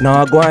celly and it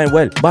nah going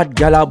well. Bad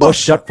gal a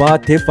bust shot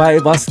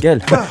 45 a scale.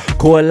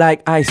 Cold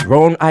like ice,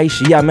 round ice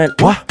she a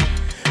melt. What?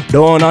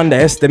 Don't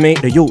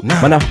underestimate the youth.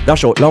 Man, I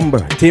dash out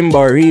lumber,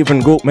 timber,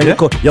 even goat. Me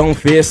look a young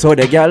face, so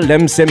the girl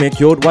them say me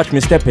cute. Watch me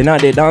stepping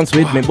at the dance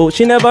with me, but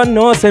she never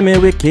know say me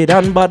wicked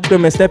and bad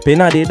when me stepping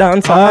at the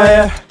dance.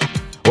 Yeah.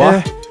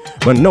 What?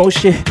 But no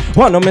she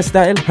want on me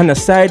style and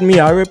aside me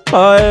a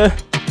reply.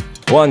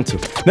 1, 2.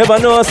 Never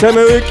know say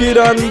me wicked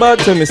and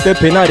bad when me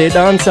stepping at the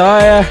dance.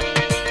 Yeah.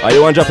 Oh,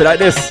 you want to drop it like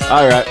this?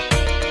 Alright.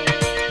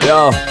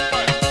 Yo.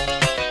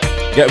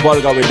 Get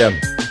vulgar with them.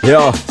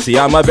 Yo, see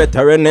I'm a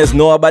veteran, there's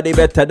nobody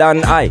better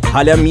than I.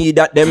 All of me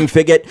that them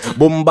forget,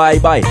 boom bye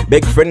bye.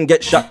 Big friend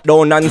get shot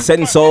down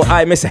nonsense, so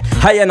I miss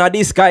high in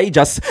the sky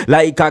just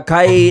like a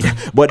kite.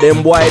 But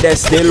them boy they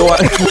still want.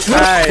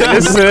 Hey,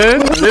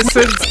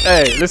 listen.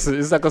 Hey, listen.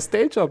 It's like a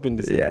stage up in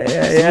this.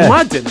 Yeah.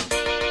 Imagine.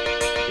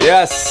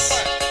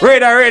 Yes.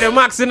 Radar,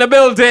 Max in the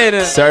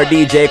building. Sir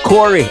DJ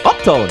Corey,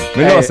 Uptown.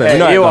 Me know, sir. Me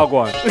know you it, are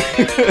going.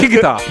 Kick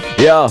it off.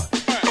 Yo.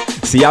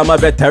 See I'm a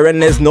veteran,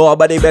 there's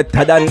nobody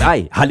better than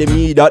I. All of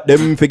me that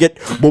them forget,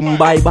 boom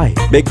bye bye.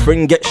 Big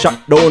friend get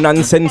shot down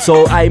nonsense,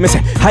 so I miss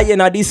high in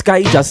the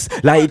sky just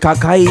like a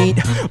kite.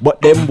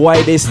 But them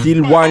boy they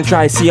still want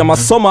try. See I'm a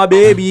summer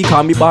baby,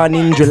 can be born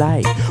in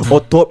July.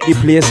 Hot up the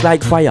place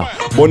like fire,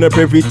 burn up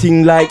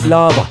everything like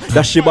lava.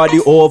 Dash your body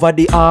over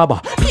the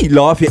harbor, peel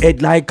off your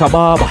head like a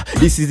barber.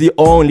 This is the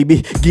only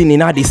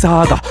beginning of the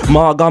saga.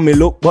 Marga me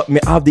look, but me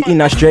have the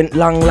inner strength.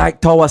 Long like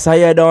towers, so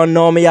you don't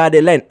know me at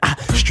the length.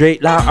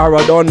 Straight like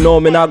arrow, don't know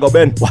me nah go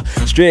bend.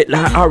 Straight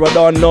like arrow,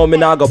 don't know me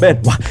nah go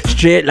bend.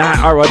 Straight like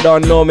arrow,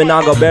 don't know me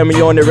nah go bend.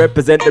 Me only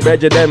represent the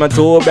regiment, them and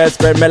two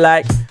best friend me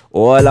like.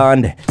 Hold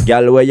on there,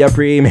 gal where you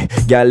free me.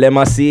 Gal let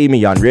me see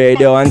me on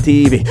radio and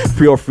TV.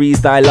 Pure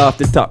freestyle off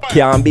the top,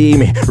 can't be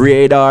me.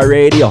 Radar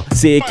radio,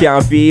 say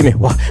can't feel me.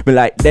 What? Me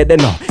like dead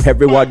enough,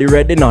 everybody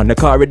ready now. The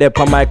car with a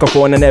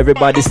microphone and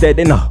everybody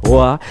steady now.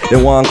 What?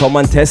 They want come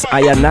and test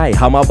I and I.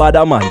 I'm a bad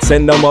man,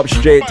 send them up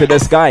straight to the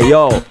sky,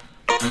 yo.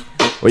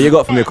 What you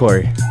got for me,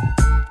 Corey?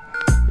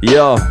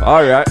 Yo,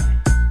 alright.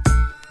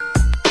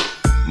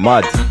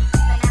 Mad.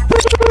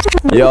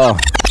 Yo.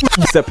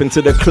 Step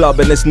into the club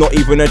and it's not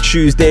even a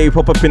Tuesday.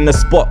 Pop up in the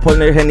spot, put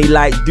the Henny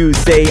like do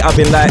say. I've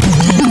been like.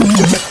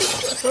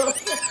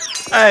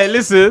 Hey,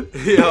 listen.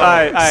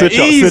 Yo. Switch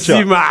Easy,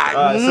 up.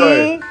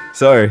 man.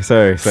 Sorry.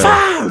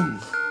 Fam.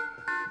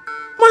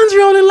 Man's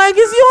rolling like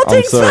it's your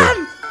thing,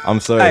 fam. I'm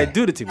sorry. Hey,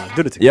 do the thing, man.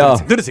 Do the thing. Yo.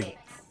 Do the thing.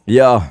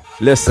 Yo,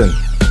 listen.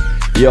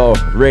 Yo,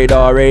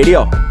 Radar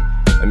Radio.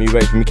 Let me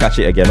wait for me catch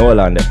it again. Hold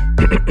on there.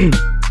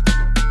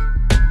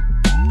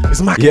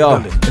 It's Mac. Yo.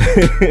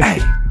 Hey.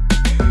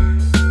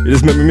 You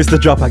just made me miss the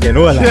drop again.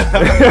 Hold on.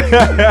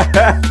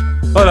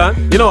 Hold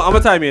on. You know, I'm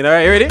gonna time in. All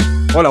right, you ready?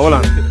 Hold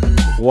on.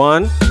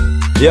 1.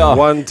 Yeah,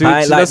 1, 2, I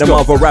ain't 3, like let's them go.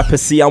 other rappers,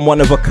 see I'm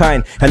one of a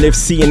kind. And if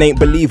seeing ain't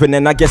believing,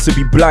 then I guess we'll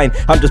be blind.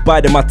 I'm just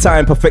biding my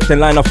time, perfecting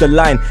line off the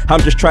line.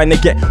 I'm just trying to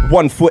get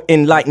 1 foot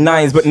in like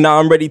 9s, but now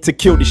I'm ready to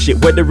kill this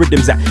shit. Where the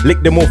rhythm's at,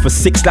 lick them all for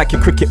 6 like a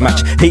cricket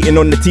match. Hating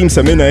on the team,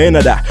 so I'm in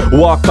of that.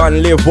 Walk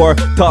on, live or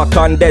talk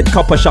on dead.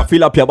 Copper shot,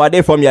 fill up your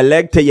body from your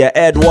leg to your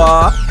head,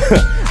 wah.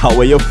 How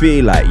will you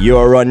feel like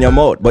you're on your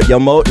mouth, but your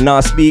mouth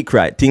not speak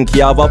right? Think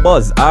you have a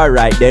buzz,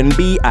 alright then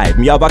be I.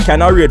 Me have a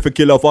kind of rate for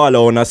kill off all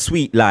on a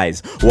sweet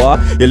lies. What?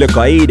 You look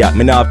a idiot,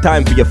 me not have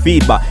time for your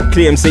feedback.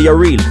 Claim say you're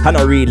real, I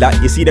not real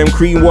that. You see them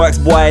cream works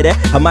boy there?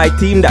 And my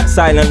team that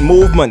silent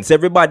movements,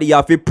 everybody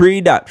have to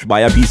pre that. Buy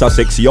a piece of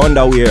sexy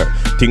underwear,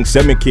 think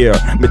semi care.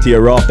 Me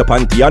tear off the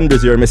panty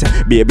unders here, me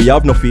say, baby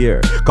have no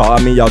fear. Call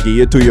me, I'll give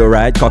you to your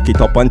right, cock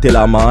it up until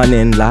a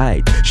morning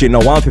light. She no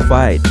want to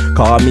fight,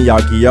 call me,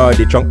 I'll give her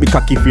the trunk, me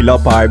cocky fill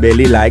up her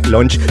belly like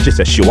lunch. She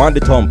said she want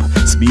the thump.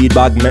 Speed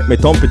bag make me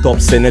thump it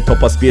up. Send it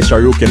up a space. She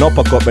rooking up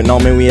a cup. But now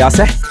me we a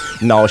say.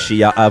 Now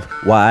she a have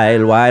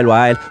wild.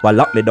 While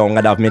lock me down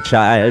and have me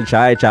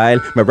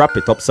child. Me wrap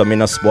it up so me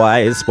no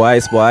spoil.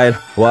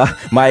 What?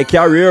 My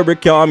career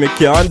become me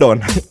can't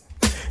done.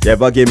 You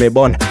ever give me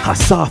bun, a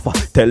suffer,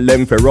 tell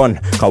them to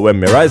run. Cause when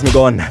me rise me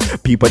gun,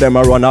 people them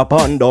a run up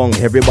and down.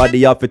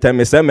 Everybody have to tell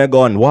me say me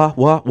gun. What?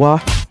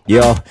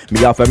 Yo, me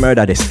have to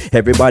murder this.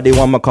 Everybody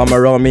want me come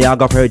around me, I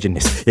got purging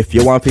this. If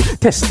you want to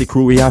test the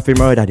crew, we have to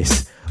murder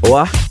this.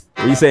 What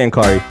you saying,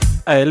 Corey?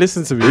 Hey,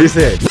 listen to me. What you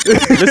saying?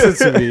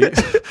 Listen to me.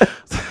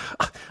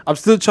 I'm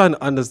still trying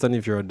to understand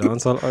if you're a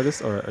dancehall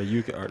artist or a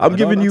UK artist. I'm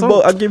giving you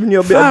both. I'm giving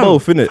you a bit of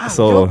both, innit?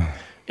 So,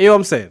 you know what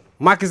I'm saying?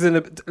 Mac is in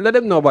the. Let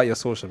them know about your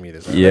social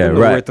media. Right? Yeah, let them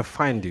know right. where to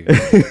find you.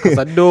 Because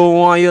I don't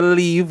want you to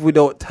leave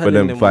without telling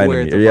them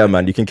where to find yeah,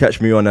 man. You can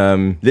catch me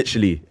on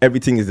literally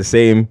everything is the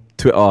same.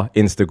 Twitter,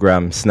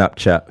 Instagram,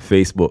 Snapchat,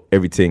 Facebook.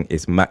 Everything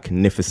is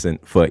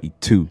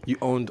Magnificent32. You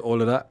owned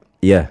all of that?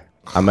 Yeah,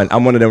 I'm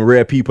one of them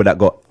rare people that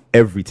got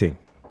everything.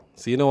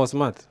 So you know what's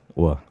mad?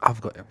 What? I've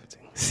got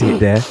everything. See it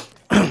there.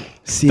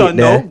 See Done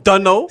it there.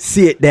 Done know.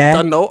 See it there.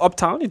 Done know.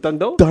 Uptown. You done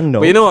know. Done know.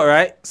 But you know what,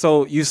 right?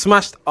 So you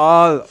smashed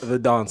all the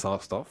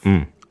dancehall stuff,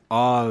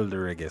 all the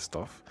reggae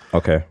stuff.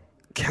 Okay.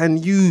 Can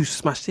you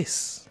smash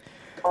this?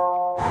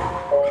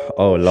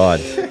 Oh Lord.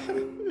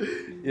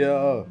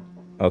 Yo.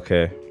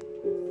 Okay.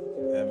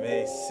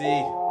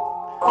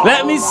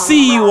 Let me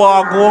see you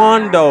all go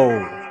on though.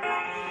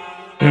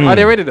 Are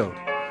they ready though?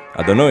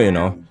 I don't know, you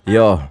know.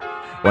 Yo,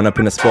 one up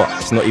in the spot.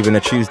 It's not even a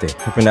Tuesday.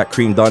 Hoping that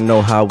cream don't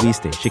know how we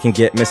stay. She can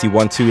get messy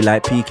 1-2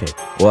 like PK.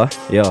 What?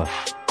 Yo.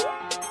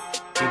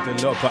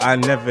 Did a lot, but I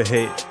never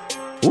hate.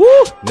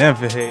 Woo!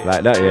 Never hate.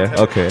 Like that, yeah.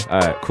 Okay. All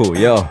right. Cool.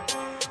 Yo,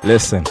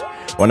 listen.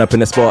 One up in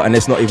the spot and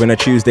it's not even a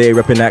Tuesday.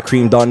 Repping that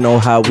cream, don't know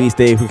how we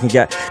stay. We can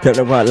get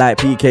like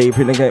PK.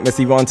 Putting get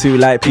messy 1-2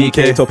 like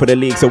PK. Top of the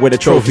league, so where the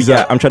trophy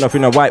at? I'm trying to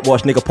find a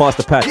whitewash nigga past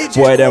the pad.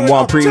 Boy, them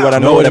 1-3, what I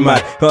know them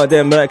mad. Heard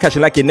them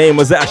catching like your name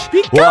was Ash.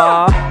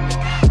 Wow.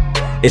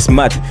 It's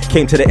mad,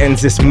 came to the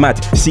ends, it's mad.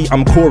 See,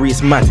 I'm Corey,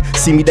 it's mad.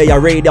 See me there,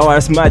 radar,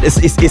 it's mad.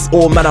 It's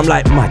all mad, I'm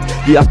like mad.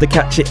 You have to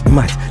catch it,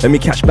 mad. Let me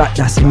catch back,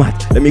 that's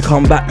mad. Let me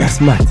come back, that's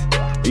mad.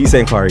 What you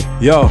saying, Corey?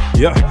 Yo,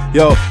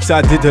 so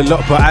I did a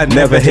lot, but I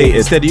never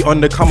hated. Steady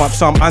on the come up,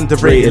 so I'm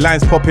underrated.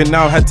 Lines popping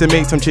now, had to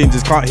make some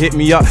changes. Can't hit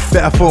me up,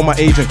 better phone my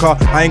agent. Car,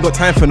 I ain't got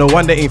time for no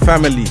one that ain't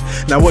family.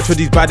 Now watch all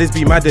these baddies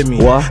be mad at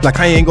me. What? Like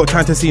I ain't got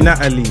time to see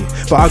Natalie.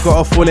 But I got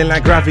her falling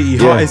like gravity.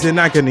 Heart is in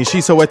agony,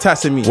 she's so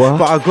attached to me. What?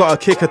 But I got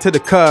to kick her to the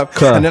curb.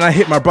 And then I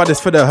hit my brothers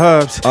for the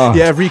herbs.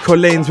 Yeah, Rico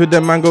Lanes with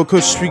the mango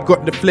kush. We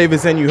got the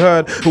flavors and you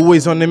heard.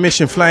 Always on the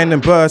mission, flying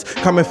them birds.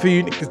 Coming for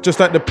you, just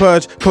like the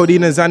purge.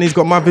 Codeine and Zanny's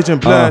got my vision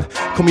blurred.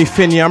 Call me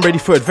Finny, I'm ready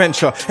for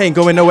adventure. Ain't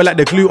going nowhere like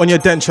the glue on your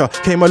denture.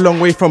 Came a long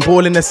way from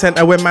ball in the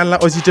centre. Where man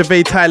like Ozzy,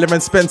 Gervais, Tyler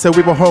and Spencer.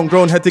 We were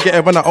homegrown, had to get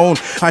it on our own.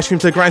 Ice cream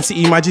to Grind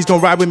City, my G's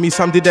gon' ride with me.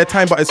 Some did their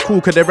time, but it's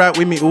cool cause they're right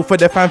with me. All for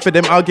their fan, for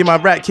them, I'll give my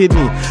right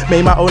kidney.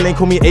 Made my own lane,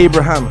 call me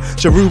Abraham.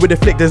 Sharu with the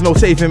flick, there's no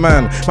saving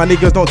man. My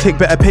niggas don't take,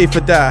 better pay for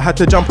that. Had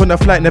to jump on the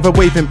flight, never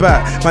waving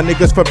back. My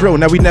niggas for bro,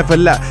 now we never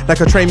lack. Like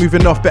a train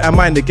moving off, better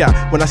mind the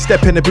gap. When I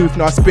step in the booth,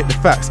 now I spit the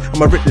facts.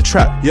 I'ma rip the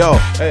trap, yo.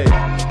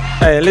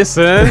 Hey,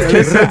 listen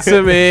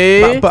to me.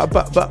 Hey,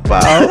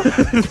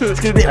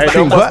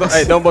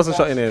 don't bust a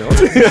shot in there, no?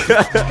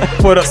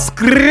 For the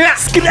scrap.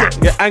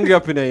 Get angry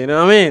up in there, you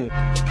know what I mean?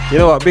 You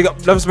know what? Big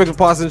up, love respect for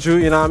passing through,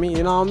 you know what I mean?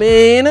 You know what I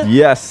mean?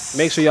 Yes.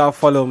 Make sure y'all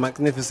follow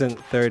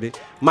Magnificent30.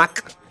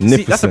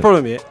 See, that's the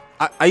problem, yeah.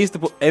 I used to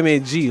put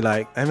MAG,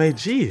 like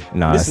MAG.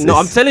 Nah, listen, no,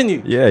 I'm telling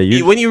you.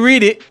 Yeah, when you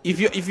read it,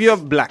 if you're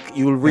black,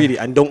 you will read it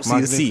and don't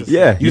see the C.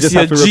 Yeah, you just see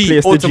have to G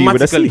replace the G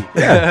with a C. automatically.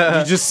 Yeah.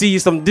 You just see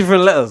some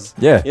different letters.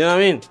 Yeah. You know what I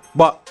mean?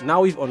 But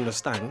now we've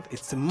understand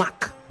it's the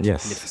Mac.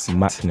 Yes,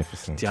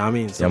 magnificent. Do you know what I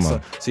mean? Yeah,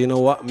 man. So you know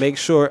what? Make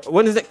sure.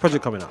 When is that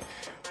project coming out?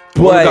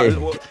 Boy,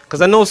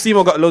 Because I know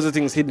Simo got loads of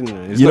things hidden.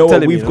 He's You know not what?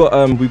 telling me,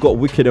 We've got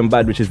Wicked and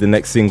Bad, which is the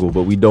next single,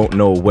 but we don't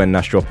know when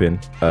that's dropping.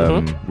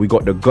 We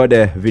got the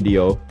Godeh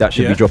video that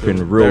should be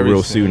dropping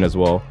real soon as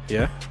well.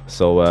 Yeah.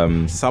 So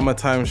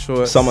Summertime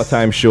Shorts.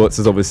 Summertime Shorts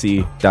is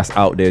obviously that's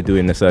out there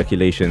doing the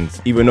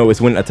circulations. Even though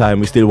it's winter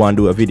time, we still want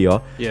to do a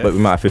video, but we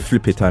might have to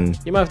flip it and.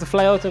 You might have to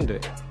fly out and do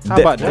it.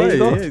 How about that? There you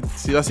go. Yeah.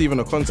 See, that's even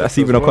a concept. That's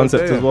even a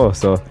concept as well.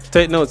 So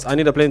take notes. I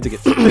need a plane ticket.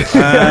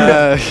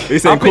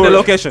 I'll pick the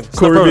location.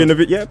 Corey be in the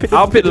video. Yeah,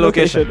 I'll pick the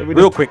location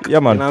real quick. Yeah,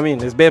 man. You know what I mean?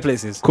 There's bare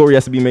places. Corey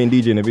has to be main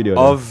DJ in the video.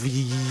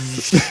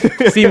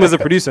 Seema's a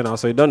producer now,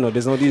 so you don't know.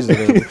 There's no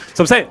DJ.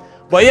 So I'm saying,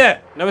 but yeah,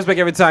 never expect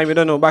every time. You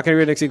don't know. Back in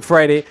the next week,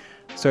 Friday.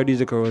 So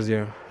DJ Corey was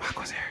here. Mark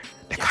was here.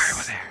 The Corey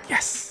was here.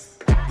 Yes.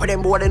 But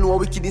them boy they know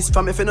wickedness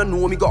from. If you don't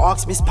know me, go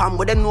ask me spam.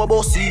 But them know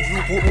about see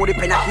you put more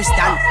depend at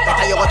Christian.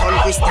 Better you got on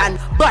Christian.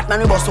 Batman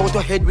we bust out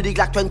your head with the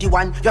Glock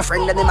 21. Your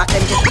friend and them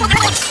attempt to.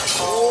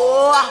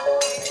 Oh,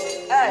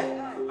 hey.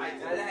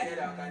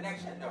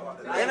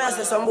 Let me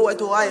say some boy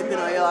too hype in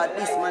our yard.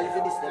 This man if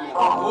you this them.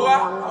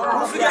 Oh,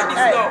 who forget this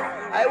now?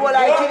 I will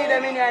like kill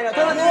them in here.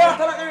 Turn up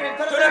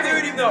the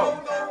rhythm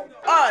now.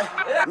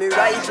 Alright, me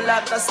rifle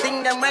like a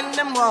sting them when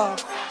them walk.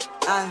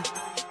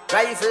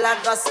 Rifle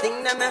like a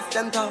sting them if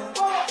them talk.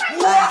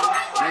 Me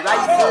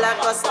rifle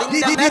like a sting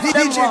them if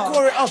them walk.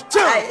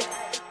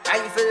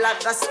 Rifle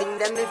like a sting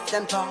them if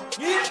them talk.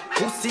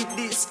 Who see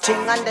this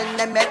thing and then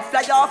them head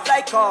fly off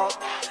like hawk.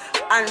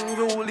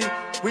 Unruly,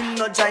 we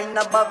no join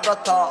above the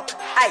talk.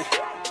 Aye,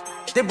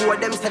 the boy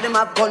them say them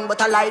have gun, but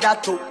I lie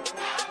that too.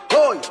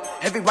 Boy,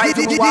 every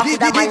rifle who walk with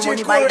that my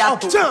money buy that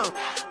too.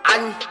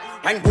 And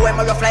when boy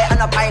me fly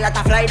and a pilot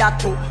I fly that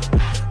too.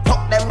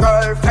 Fuck them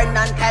girlfriend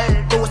and tell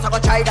those I go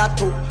try that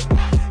too.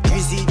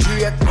 Easy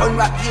Drake, run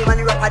rap game and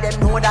the rapper them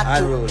know that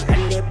too.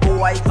 And the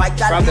boy fight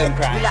that from them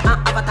crime. Will a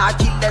avatar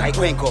kill them like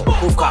too. Quenko,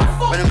 Kufka.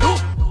 When them do.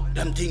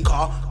 Them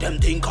thinker,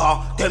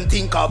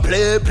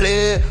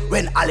 play.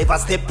 When Oliver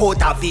step out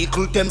a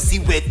vehicle, them see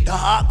with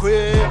dark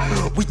grey.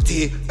 With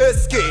the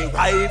SK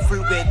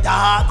rifle with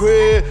dark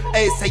grey.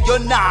 Hey, say you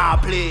nah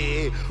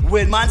play.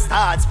 When man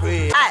starts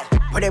spray.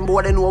 But them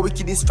boy they know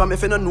wickedness from.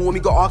 If you don't know me,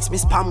 go ask me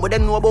spam. But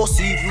them know about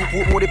see you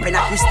put more depend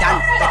at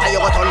Christian. Better you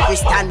got on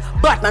Christian.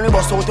 Batman we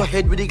bust out your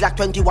head with the Glock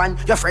 21.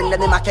 Your friend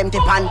and them a empty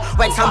pan.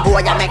 When some boy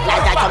you make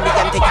like that come big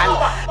empty can.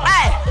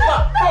 Hey,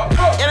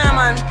 you know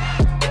man.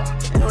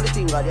 I know the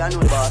thing, God, I know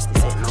the boss. They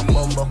say, no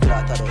bumbo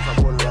clot. If I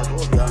go on like, oh, you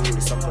know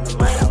the stuff on the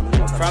mind down.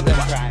 From them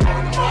crime.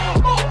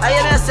 I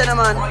hear that, say,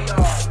 man.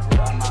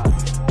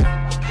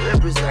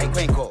 Represent.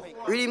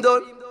 Read him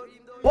down.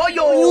 Oh,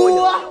 yo.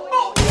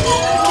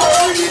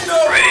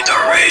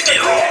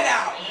 Radio.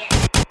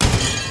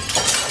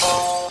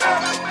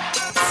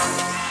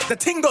 The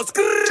thing goes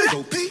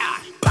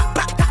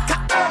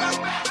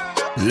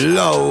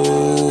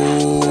loud.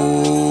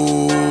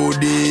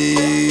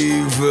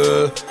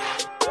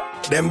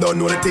 Them don't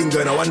know the thing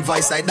going on. One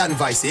vice side, done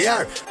vice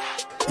here.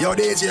 Yo,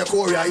 DJ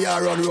Corey, I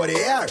hear run road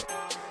here.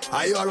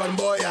 I hear run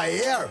boy, I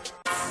hear.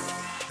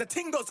 The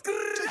thing goes